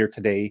asked me here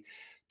today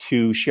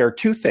to share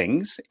two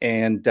things.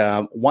 And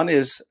one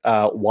is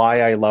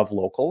why I love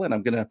local, and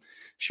I'm going to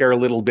share a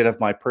little bit of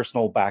my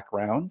personal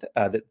background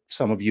that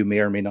some of you may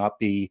or may not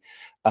be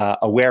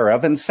aware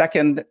of. And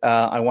second,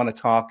 I want to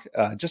talk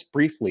just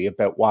briefly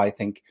about why I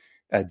think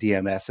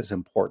DMS is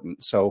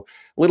important. So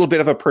a little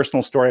bit of a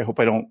personal story. I hope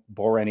I don't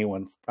bore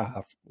anyone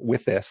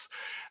with this.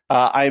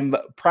 I'm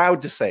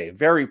proud to say,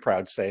 very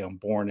proud to say, I'm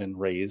born and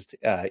raised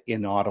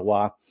in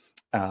Ottawa.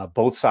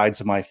 Both sides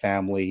of my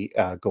family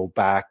go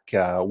back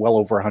well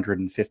over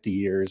 150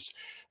 years.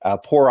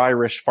 Poor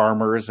Irish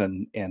farmers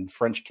and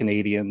French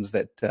Canadians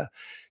that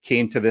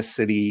came to this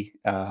city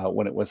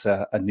when it was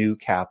a new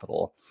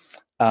capital.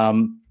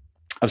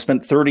 I've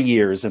spent 30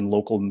 years in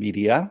local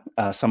media,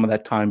 some of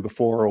that time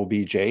before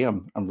OBJ.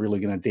 I'm really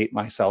going to date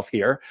myself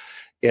here.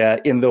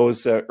 In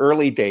those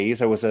early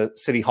days, I was a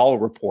City Hall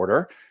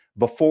reporter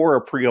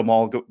before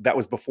that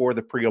was before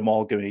the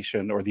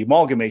pre-amalgamation, or the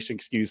amalgamation,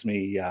 excuse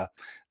me,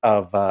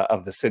 of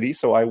the city.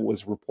 So I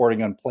was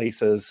reporting on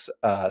places,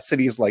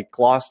 cities like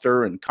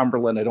Gloucester and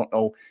Cumberland. I don't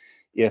know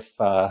if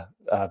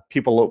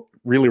people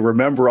really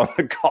remember on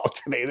the call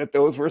today that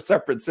those were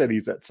separate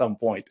cities at some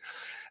point.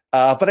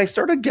 But I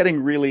started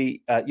getting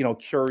really,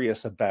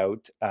 curious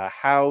about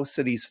how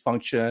cities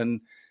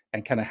function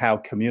and kind of how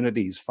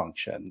communities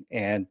function.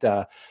 And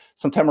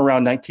sometime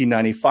around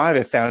 1995,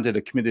 I founded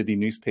a community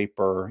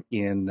newspaper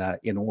in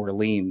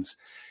Orleans.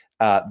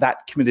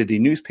 That community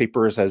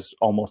newspapers, as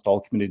almost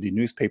all community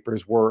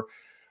newspapers were,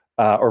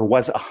 or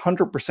was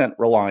 100%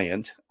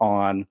 reliant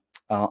on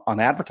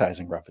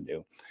advertising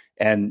revenue.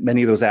 And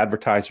many of those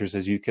advertisers,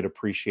 as you could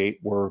appreciate,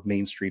 were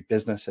Main Street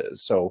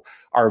businesses. So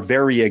our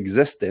very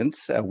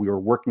existence, we were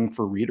working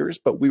for readers,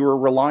 but we were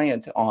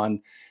reliant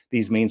on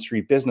these Main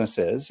Street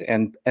businesses.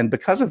 And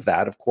because of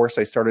that, of course,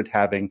 I started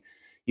having,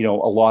 a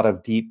lot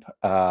of deep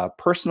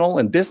personal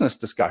and business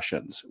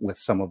discussions with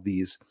some of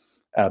these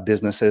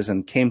businesses,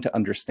 and came to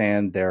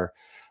understand their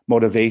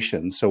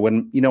motivations. So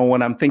when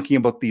I'm thinking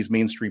about these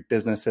Main Street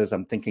businesses,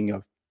 I'm thinking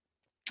of,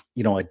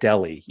 a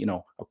deli,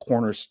 a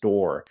corner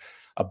store,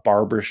 a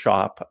barber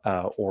shop,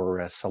 or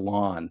a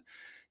salon,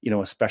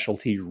 a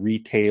specialty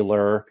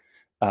retailer,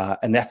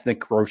 an ethnic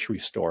grocery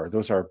store.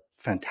 Those are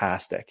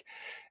fantastic.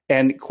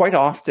 And quite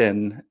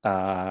often,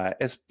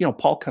 as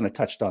Paul kind of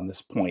touched on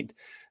this point,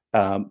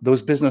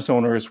 those business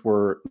owners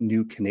were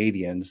new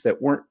Canadians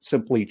that weren't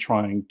simply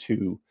trying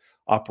to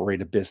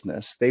operate a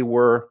business. They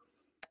were,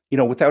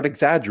 without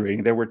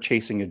exaggerating, they were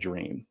chasing a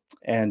dream.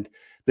 And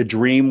the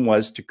dream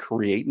was to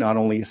create not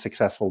only a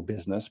successful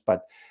business,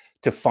 but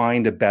to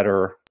find a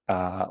better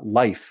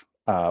life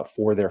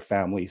for their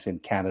families in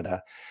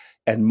Canada,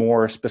 and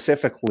more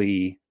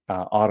specifically,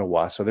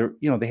 Ottawa. So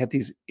they had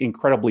these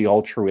incredibly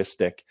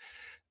altruistic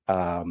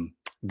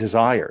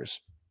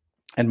desires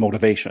and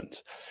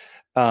motivations.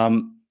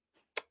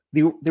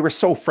 They were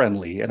so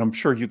friendly, and I'm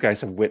sure you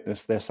guys have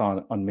witnessed this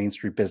on Main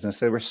Street Business.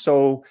 They were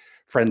so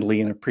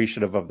friendly and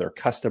appreciative of their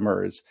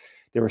customers.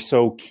 They were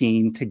so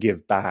keen to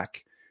give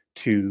back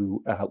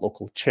to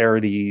local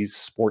charities,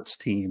 sports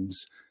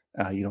teams.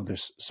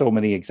 There's so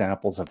many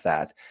examples of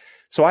that.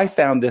 So I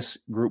found this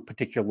group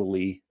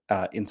particularly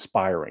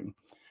inspiring.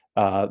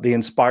 They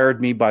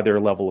inspired me by their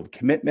level of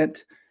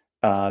commitment.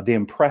 They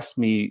impressed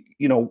me,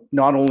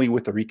 not only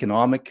with their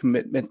economic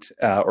commitment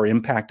or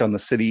impact on the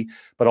city,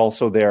 but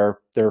also their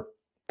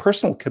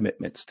personal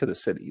commitments to the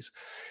cities.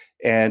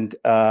 And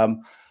I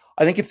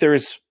think if there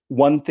is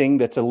one thing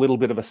that's a little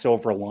bit of a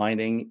silver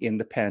lining in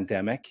the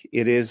pandemic,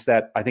 it is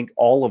that I think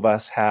all of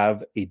us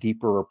have a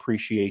deeper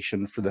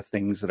appreciation for the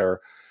things that are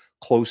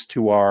close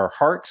to our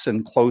hearts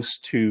and close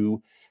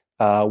to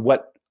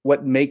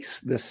what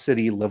makes this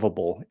city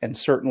livable. And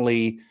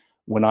certainly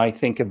when I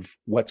think of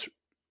what's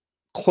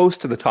close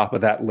to the top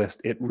of that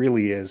list, it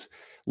really is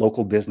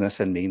local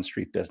business and Main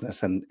Street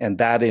business. And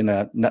that in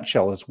a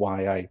nutshell is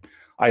why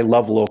I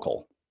love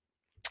local.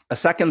 A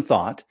second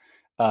thought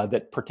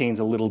that pertains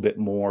a little bit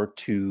more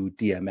to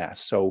DMS.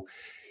 So,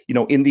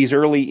 in these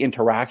early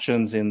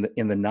interactions in the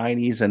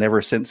 90s and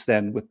ever since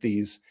then with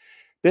these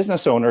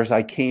business owners,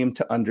 I came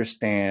to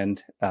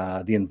understand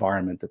the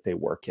environment that they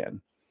work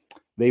in.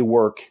 They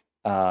work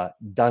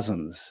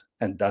dozens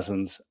and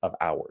dozens of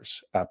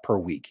hours per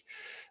week.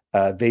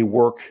 They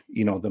work,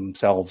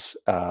 themselves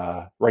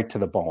right to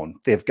the bone.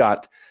 They've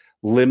got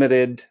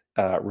limited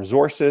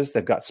resources.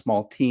 They've got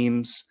small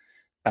teams.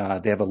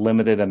 They have a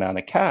limited amount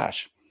of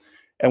cash.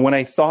 And when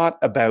I thought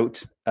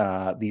about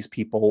these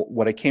people,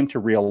 what I came to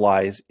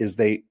realize is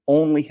they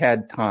only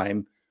had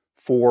time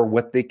for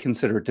what they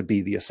considered to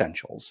be the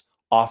essentials,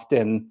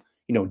 often,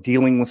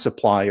 dealing with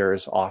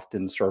suppliers,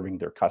 often serving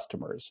their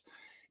customers.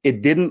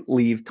 It didn't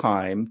leave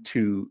time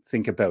to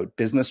think about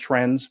business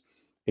trends.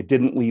 It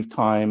didn't leave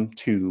time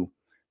to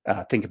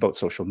think about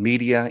social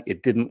media.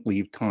 It didn't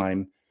leave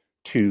time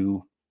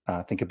to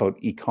think about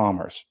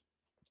e-commerce.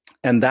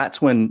 And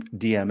that's when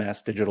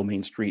DMS, Digital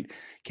Main Street,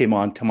 came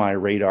onto my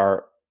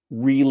radar,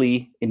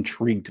 really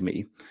intrigued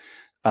me.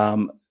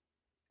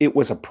 It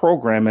was a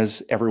program,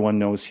 as everyone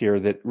knows here,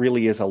 that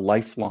really is a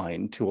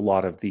lifeline to a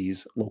lot of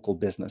these local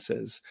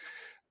businesses.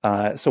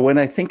 So when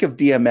I think of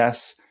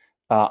DMS,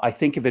 I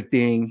think of it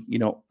being,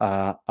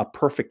 a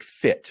perfect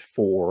fit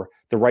for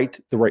the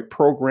right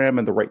program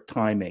and the right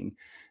timing.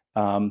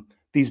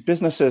 These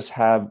businesses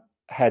have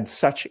had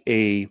such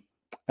a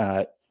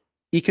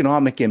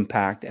economic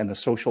impact and a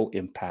social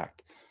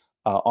impact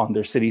on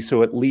their city.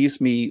 So it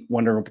leaves me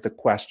wondering with the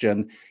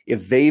question,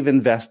 if they've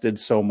invested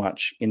so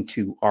much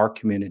into our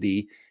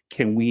community,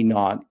 can we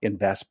not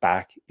invest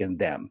back in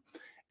them?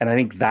 And I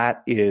think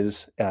that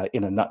is,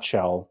 in a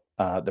nutshell,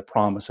 the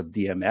promise of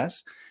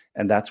DMS.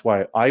 And that's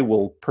why I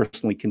will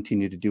personally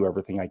continue to do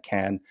everything I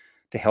can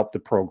to help the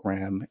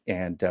program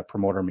and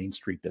promote our Main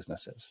Street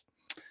businesses.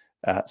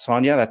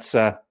 Sonia, that's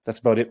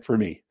about it for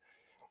me.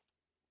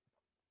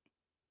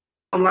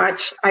 So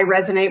much. I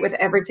resonate with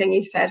everything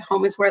you said.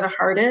 Home is where the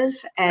heart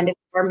is, and it's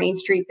our Main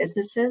Street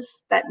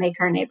businesses that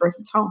make our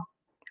neighborhoods home.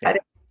 Yeah.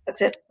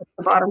 That's it. That's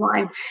the bottom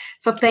line.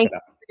 So thank you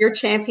for your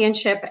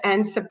championship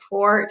and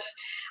support.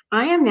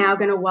 I am now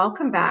going to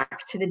welcome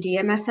back to the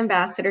DMS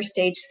Ambassador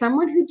stage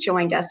someone who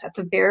joined us at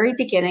the very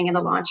beginning in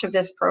the launch of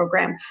this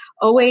program,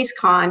 Oways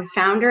Khan,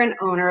 founder and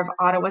owner of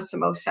Ottawa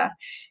Samosa.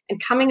 And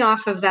coming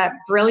off of that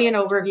brilliant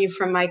overview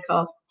from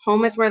Michael,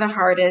 home is where the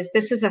heart is.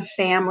 This is a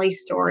family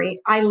story.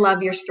 I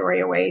love your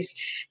story, Oways.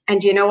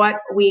 And you know what?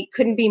 We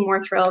couldn't be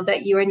more thrilled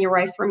that you and your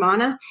wife,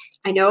 Ramona,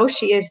 I know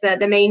she is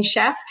the main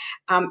chef,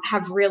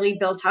 have really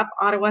built up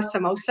Ottawa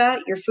Samosa.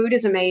 Your food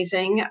is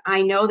amazing.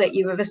 I know that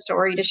you have a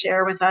story to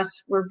share with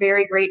us. We're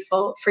very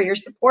grateful for your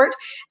support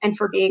and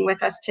for being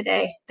with us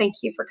today. Thank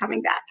you for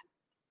coming back.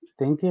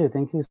 Thank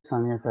you,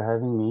 Sonia, for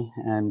having me.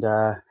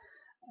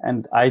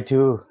 And I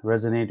too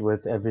resonate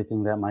with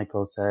everything that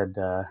Michael said,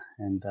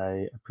 and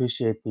I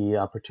appreciate the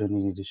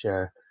opportunity to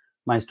share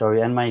my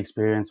story and my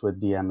experience with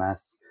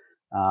DMS.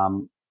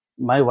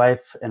 My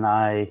wife and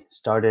I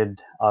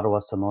started Ottawa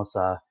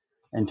Samosa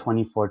in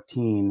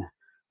 2014,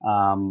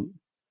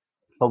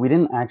 but we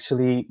didn't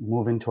actually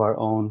move into our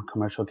own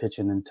commercial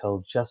kitchen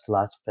until just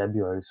last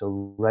February,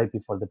 so right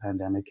before the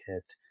pandemic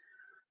hit.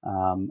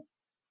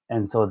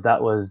 And so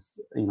that was,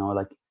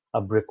 like a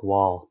brick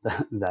wall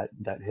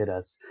that hit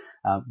us,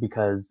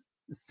 because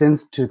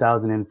since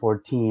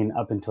 2014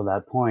 up until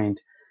that point,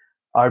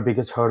 our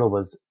biggest hurdle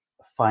was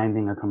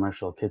finding a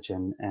commercial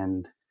kitchen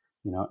and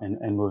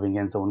moving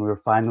in. So when we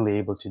were finally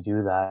able to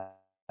do that,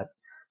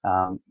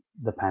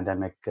 the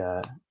pandemic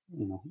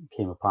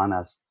came upon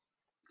us.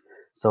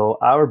 So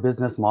our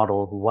business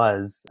model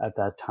was at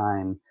that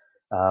time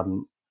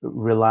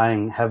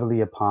relying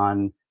heavily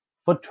upon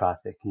foot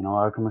traffic.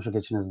 Our commercial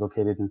kitchen is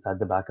located inside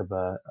the back of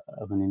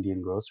an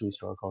Indian grocery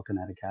store called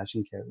Kinetic Cash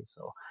and Carry.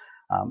 So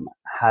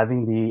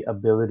having the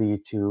ability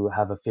to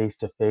have a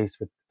face-to-face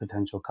with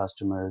potential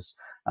customers,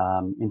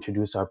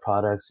 introduce our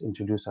products,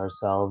 introduce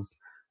ourselves,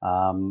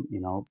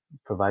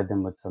 provide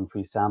them with some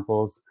free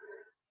samples,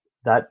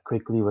 that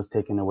quickly was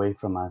taken away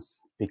from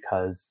us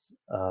because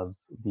of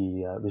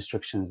the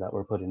restrictions that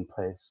were put in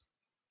place.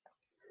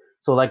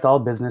 So like all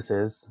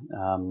businesses,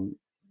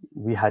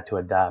 we had to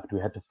adapt. We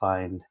had to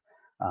find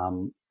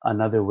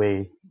another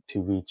way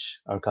to reach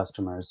our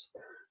customers.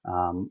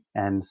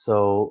 And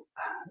so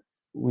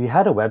we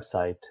had a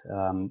website.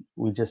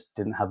 We just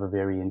didn't have a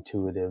very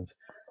intuitive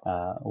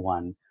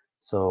one.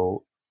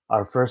 So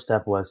our first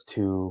step was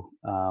to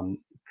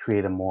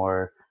create a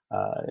more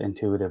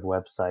intuitive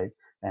website.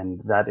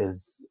 And that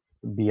is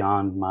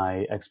beyond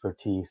my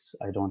expertise.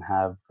 I don't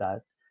have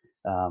that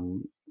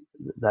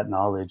that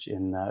knowledge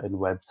in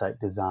website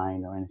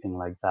design or anything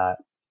like that.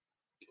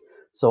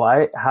 So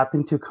I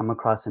happened to come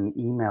across an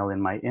email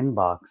in my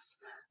inbox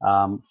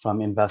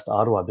from Invest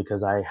Ottawa,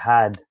 because I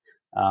had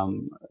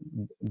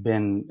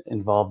been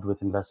involved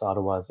with Invest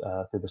Ottawa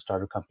through the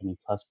Starter Company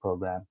Plus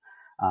program.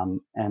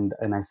 And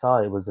I saw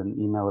it was an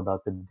email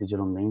about the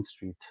Digital Main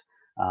Street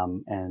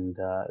and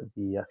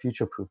the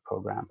Future Proof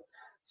program.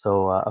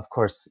 So of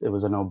course it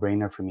was a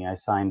no-brainer for me. I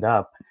signed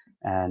up,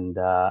 and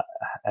I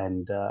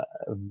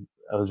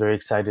was very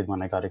excited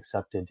when I got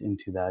accepted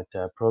into that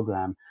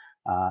program.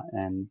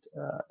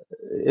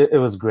 It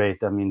was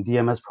great. I mean,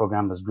 DMS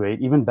program was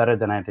great, even better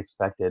than I'd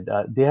expected.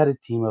 They had a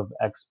team of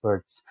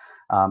experts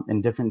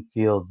in different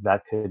fields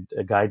that could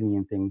guide me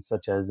in things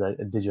such as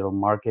digital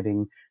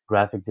marketing,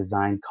 graphic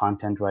design,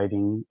 content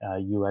writing,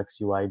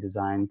 UX, UI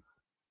design.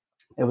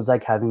 It was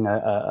like having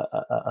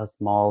a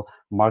small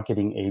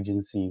marketing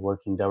agency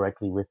working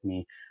directly with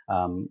me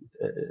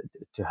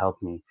to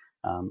help me.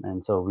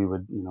 And so we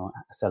would,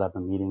 set up a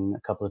meeting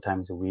a couple of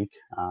times a week.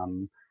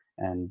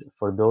 And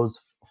for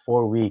those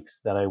 4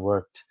 weeks that I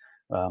worked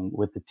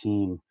with the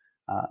team,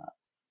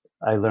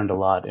 I learned a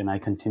lot, and I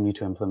continue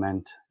to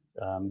implement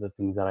the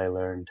things that I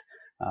learned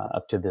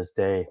up to this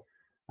day.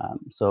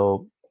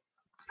 So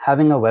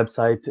having a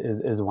website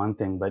is one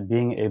thing, but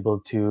being able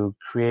to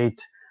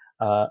create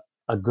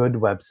a good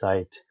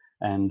website,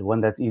 and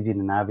one that's easy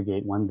to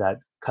navigate, one that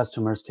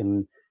customers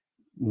can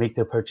make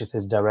their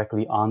purchases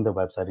directly on the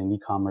website, an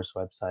e-commerce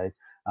website,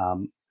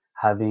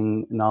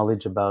 having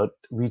knowledge about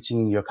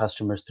reaching your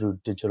customers through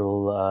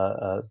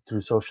digital,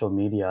 through social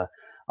media,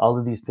 all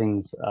of these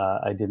things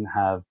I didn't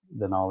have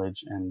the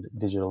knowledge, and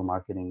digital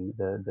marketing,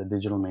 the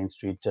Digital Main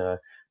Street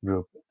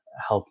group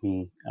helped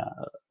me,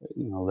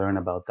 learn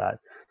about that.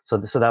 So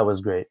that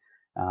was great.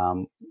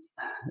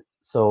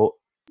 So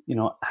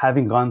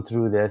having gone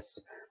through this,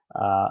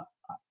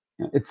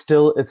 it's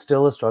still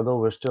a struggle.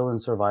 We're still in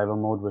survival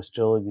mode. We're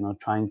still,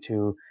 trying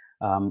to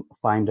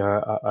find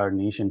our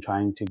niche and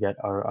trying to get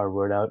our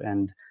word out.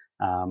 And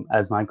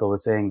as Michael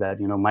was saying, that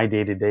my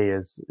day to day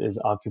is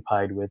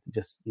occupied with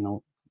just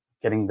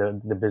getting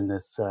the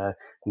business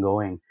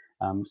going.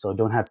 So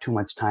don't have too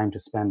much time to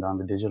spend on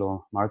the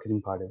digital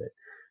marketing part of it.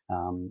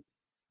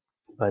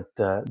 But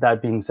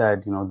that being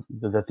said,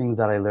 the things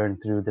that I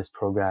learned through this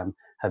program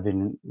have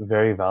been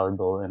very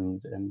valuable, and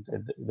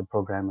the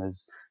program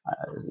is,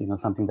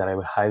 something that I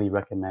would highly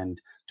recommend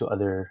to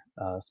other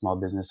small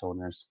business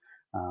owners.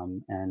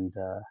 And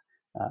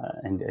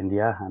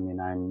yeah, I mean,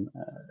 I'm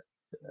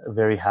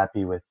very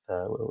happy with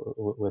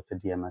the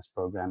DMS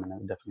program, and I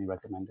would definitely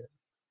recommend it.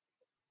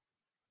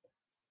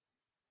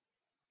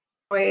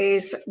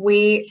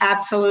 We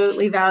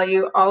absolutely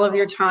value all of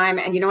your time,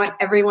 and you know what,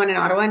 everyone in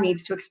Ottawa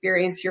needs to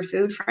experience your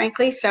food,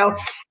 frankly. So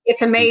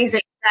it's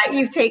amazing that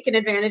you've taken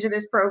advantage of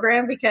this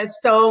program,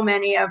 because so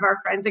many of our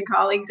friends and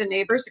colleagues and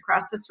neighbors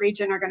across this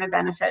region are going to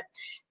benefit.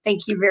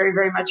 Thank you very,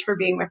 very much for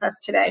being with us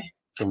today.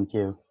 Thank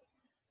you.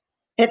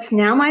 It's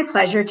now my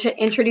pleasure to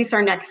introduce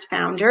our next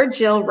founder,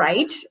 Jill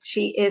Wright.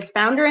 She is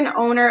founder and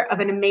owner of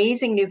an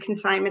amazing new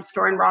consignment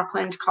store in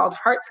Rockland called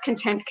Heart's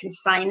Content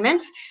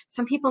Consignment.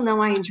 Some people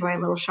know I enjoy a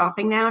little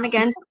shopping now and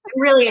again. So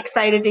I'm really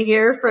excited to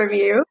hear from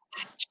you.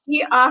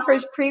 She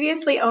offers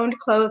previously owned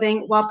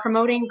clothing while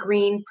promoting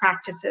green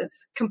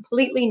practices.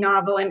 Completely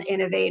novel and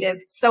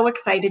innovative. So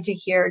excited to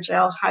hear,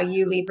 Jill, how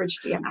you leverage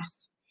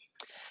DMS.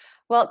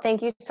 Well,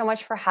 thank you so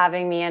much for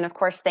having me. And of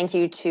course, thank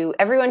you to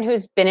everyone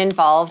who's been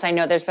involved. I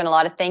know there's been a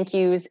lot of thank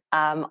yous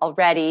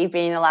already.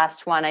 Being the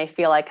last one, I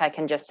feel like I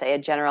can just say a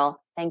general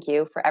thank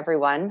you for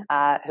everyone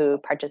who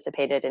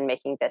participated in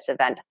making this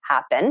event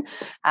happen.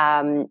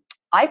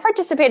 I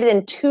participated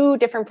in 2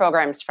 different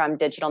programs from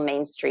Digital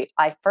Main Street.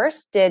 I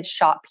first did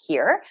Shop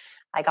Here.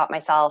 I got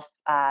myself,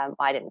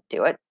 I didn't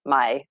do it.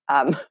 My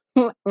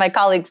my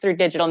colleagues through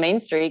Digital Main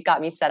Street got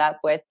me set up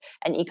with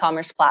an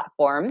e-commerce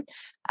platform.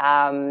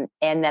 And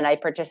then I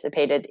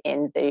participated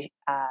in the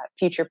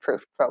Future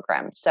Proof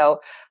program. So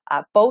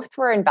both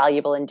were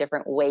invaluable in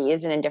different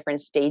ways and in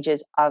different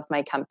stages of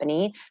my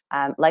company.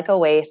 Like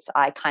Oase,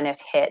 I kind of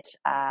hit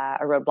a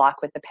roadblock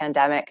with the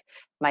pandemic.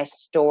 My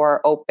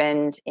store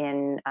opened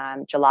in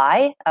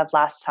July of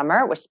last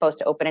summer. It was supposed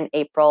to open in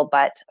April,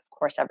 but of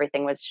course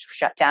everything was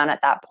shut down at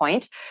that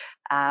point.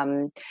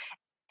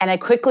 And I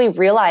quickly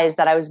realized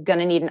that I was going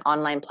to need an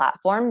online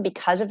platform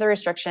because of the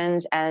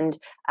restrictions and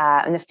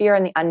the fear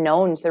and the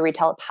unknowns. The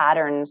retail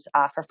patterns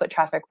for foot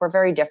traffic were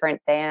very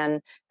different than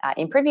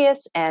in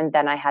previous and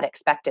than I had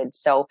expected.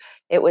 So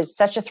it was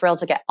such a thrill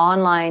to get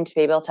online, to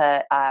be able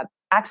to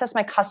access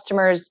my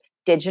customers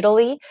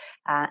digitally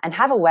and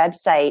have a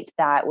website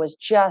that was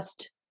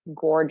just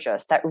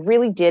gorgeous, that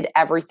really did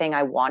everything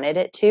I wanted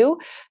it to.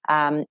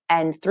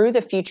 And through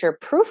the Future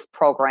Proof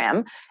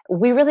program,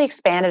 we really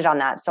expanded on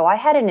that. So I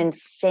had an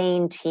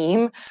insane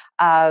team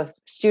of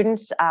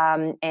students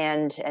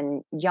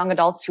and young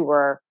adults who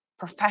were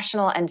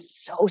professional and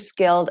so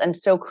skilled and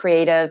so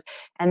creative.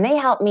 And they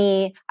helped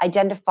me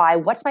identify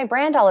what's my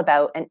brand all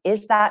about and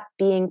is that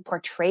being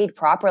portrayed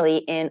properly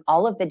in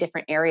all of the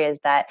different areas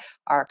that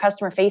are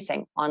customer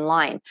facing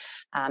online.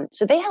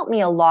 So they helped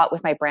me a lot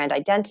with my brand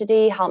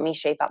identity, helped me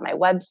shape up my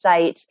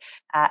website,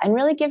 and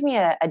really give me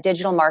a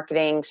digital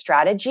marketing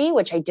strategy,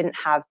 which I didn't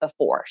have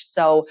before.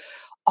 So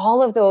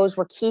all of those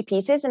were key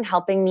pieces in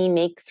helping me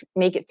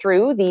make it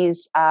through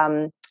these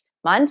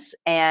months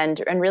and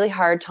really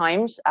hard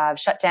times of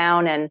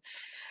shutdown and,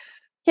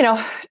 you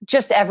know,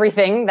 just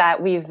everything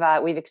that we've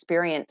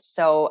experienced.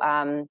 So,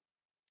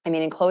 I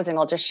mean, in closing,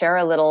 I'll just share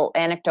a little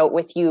anecdote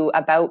with you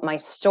about my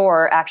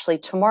store. Actually,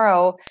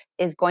 tomorrow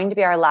is going to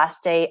be our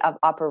last day of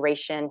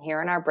operation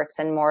here in our bricks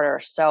and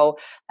mortar. So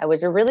it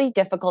was a really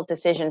difficult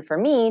decision for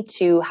me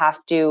to have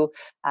to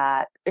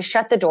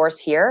shut the doors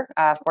here.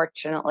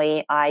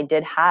 Fortunately, I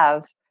did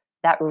have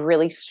that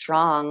really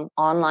strong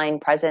online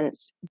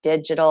presence,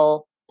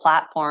 digital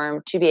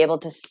platform to be able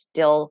to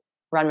still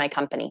run my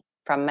company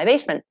from my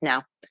basement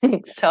now.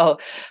 So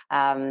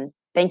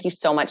thank you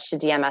so much to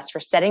DMS for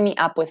setting me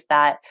up with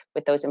that,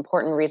 with those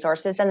important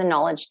resources and the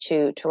knowledge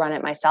to run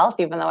it myself,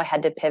 even though I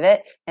had to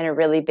pivot in a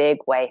really big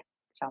way.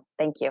 So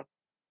thank you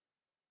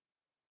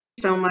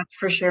so much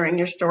for sharing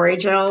your story,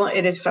 Jill.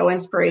 It is so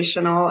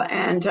inspirational,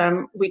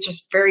 and we're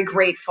just very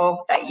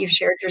grateful that you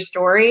shared your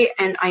story,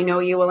 and I know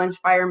you will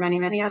inspire many,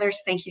 many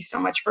others. Thank you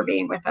so much for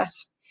being with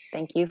us.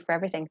 Thank you for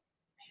everything.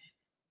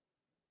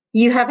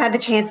 You have had the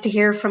chance to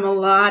hear from a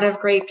lot of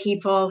great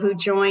people who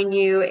join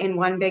you in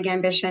one big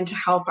ambition to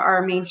help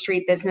our Main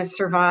Street business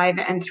survive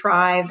and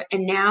thrive.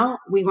 And now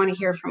we want to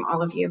hear from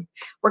all of you.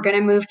 We're going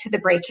to move to the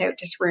breakout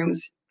just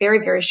rooms very,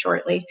 very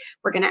shortly.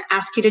 We're going to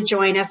ask you to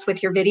join us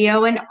with your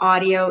video and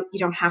audio. You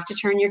don't have to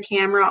turn your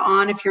camera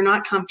on if you're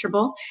not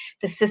comfortable.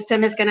 The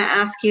system is going to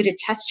ask you to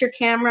test your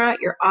camera,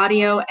 your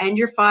audio, and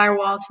your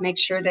firewall to make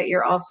sure that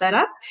you're all set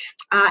up.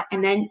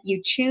 And then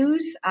you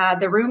choose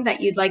the room that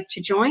you'd like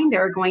to join.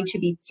 There are going to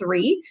be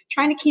 3,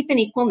 trying to keep an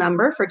equal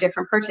number for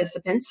different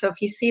participants. So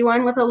if you see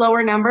one with a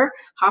lower number,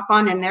 hop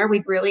on in there.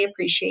 We'd really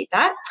appreciate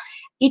that.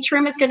 Each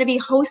room is going to be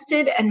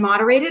hosted and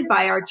moderated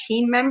by our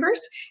team members.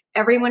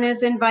 Everyone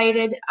is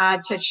invited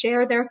to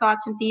share their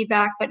thoughts and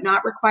feedback, but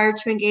not required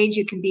to engage.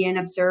 You can be an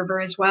observer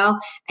as well,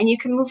 and you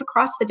can move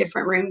across the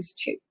different rooms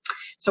too.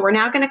 So we're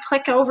now going to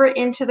click over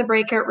into the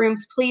breakout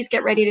rooms. Please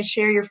get ready to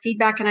share your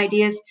feedback and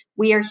ideas.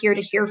 We are here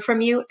to hear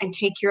from you and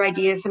take your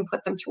ideas and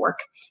put them to work.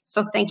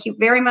 So thank you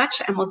very much,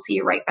 and we'll see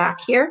you right back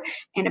here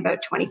in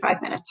about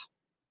 25 minutes.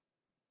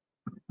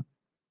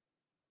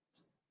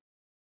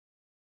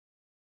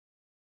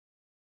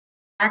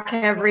 Back,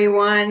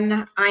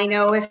 everyone. I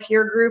know if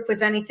your group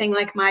was anything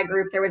like my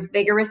group, there was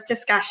vigorous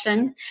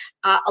discussion,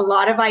 a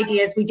lot of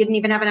ideas. We didn't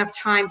even have enough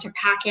time to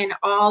pack in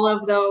all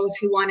of those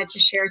who wanted to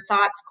share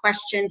thoughts,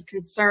 questions,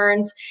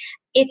 concerns.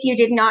 If you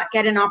did not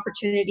get an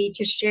opportunity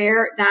to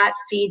share that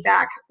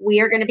feedback,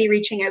 we are going to be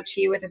reaching out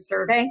to you with a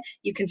survey.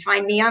 You can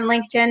find me on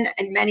LinkedIn,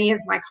 and many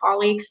of my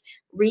colleagues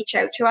reach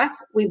out to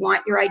us. We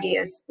want your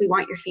ideas. We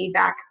want your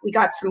feedback. We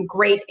got some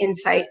great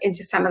insight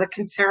into some of the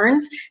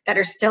concerns that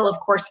are still, of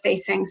course,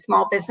 facing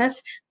small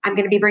business. I'm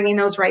going to be bringing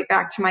those right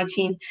back to my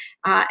team,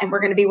 and we're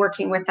going to be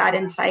working with that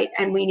insight,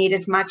 and we need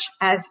as much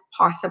as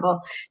possible.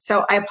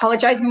 So I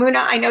apologize,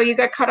 Muna. I know you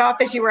got cut off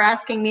as you were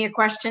asking me a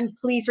question.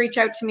 Please reach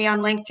out to me on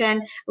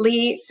LinkedIn.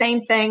 Lee,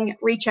 same thing.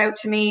 Reach out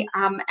to me,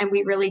 and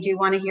we really do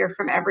want to hear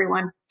from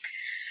everyone.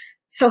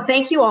 So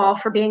thank you all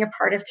for being a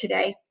part of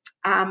today.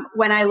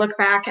 When I look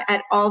back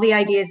at all the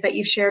ideas that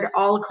you've shared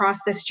all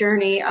across this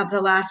journey of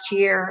the last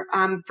year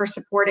for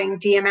supporting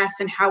DMS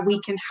and how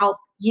we can help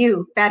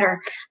you better,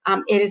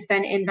 it has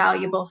been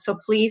invaluable. So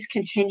please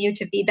continue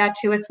to feed that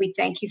to us. We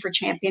thank you for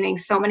championing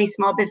so many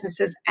small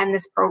businesses and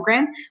this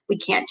program. We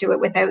can't do it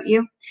without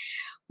you.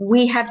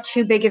 We have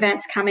two big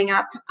events coming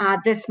up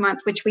this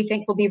month, which we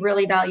think will be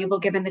really valuable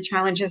given the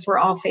challenges we're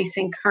all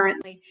facing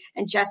currently.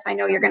 And Jess, I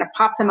know you're going to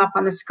pop them up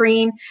on the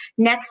screen.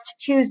 Next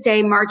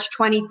Tuesday, March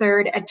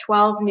 23rd at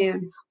 12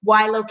 noon,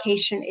 Why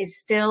Location is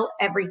Still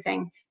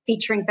Everything,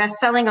 featuring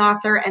best-selling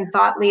author and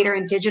thought leader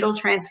in digital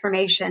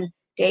transformation,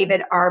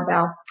 David R.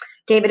 Bell.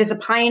 David is a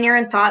pioneer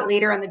and thought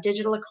leader on the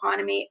digital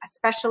economy, a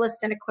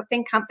specialist in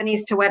equipping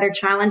companies to weather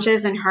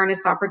challenges and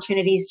harness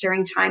opportunities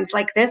during times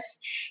like this.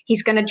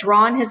 He's going to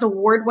draw on his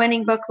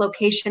award-winning book,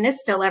 Location is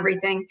Still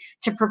Everything,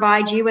 to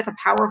provide you with a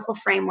powerful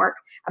framework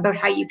about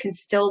how you can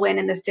still win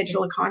in this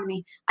digital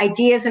economy.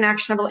 Ideas and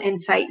actionable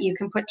insight you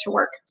can put to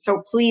work.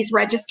 So please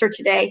register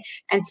today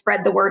and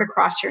spread the word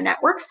across your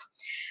networks.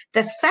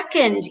 The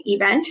second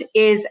event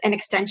is an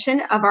extension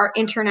of our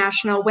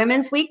International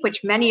Women's Week,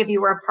 which many of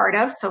you are a part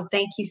of, so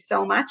thank you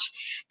so much.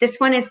 This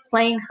one is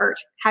Playing Hurt,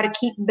 how to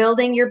keep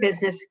building your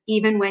business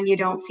even when you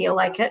don't feel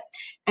like it,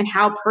 and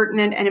how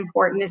pertinent and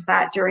important is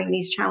that during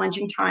these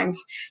challenging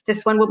times.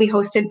 This one will be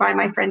hosted by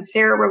my friend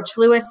Sarah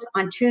Roach-Lewis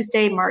on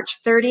Tuesday, March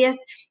 30th.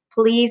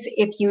 Please,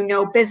 if you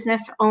know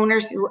business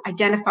owners who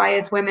identify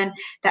as women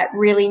that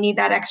really need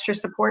that extra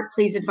support,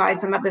 please advise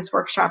them of this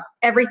workshop.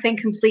 Everything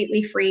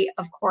completely free,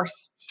 of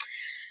course.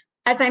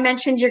 As I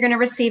mentioned, you're going to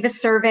receive a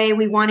survey.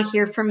 We want to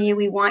hear from you.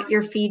 We want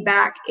your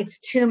feedback. It's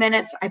 2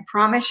 minutes. I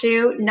promise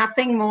you,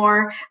 nothing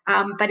more,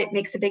 but it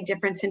makes a big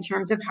difference in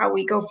terms of how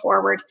we go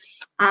forward.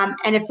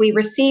 And if we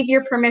receive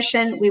your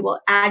permission, we will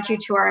add you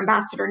to our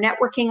ambassador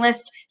networking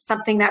list,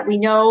 something that we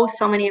know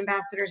so many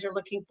ambassadors are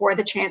looking for,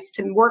 the chance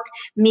to work,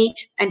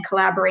 meet, and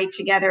collaborate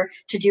together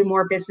to do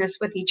more business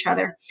with each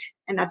other.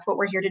 And that's what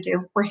we're here to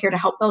do. We're here to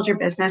help build your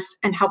business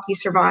and help you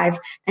survive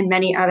and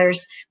many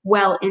others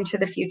well into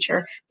the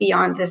future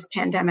beyond this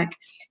pandemic.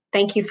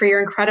 Thank you for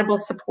your incredible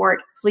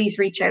support. Please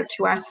reach out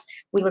to us.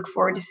 We look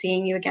forward to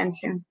seeing you again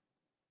soon.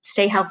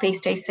 Stay healthy,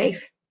 stay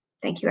safe.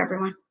 Thank you,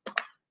 everyone.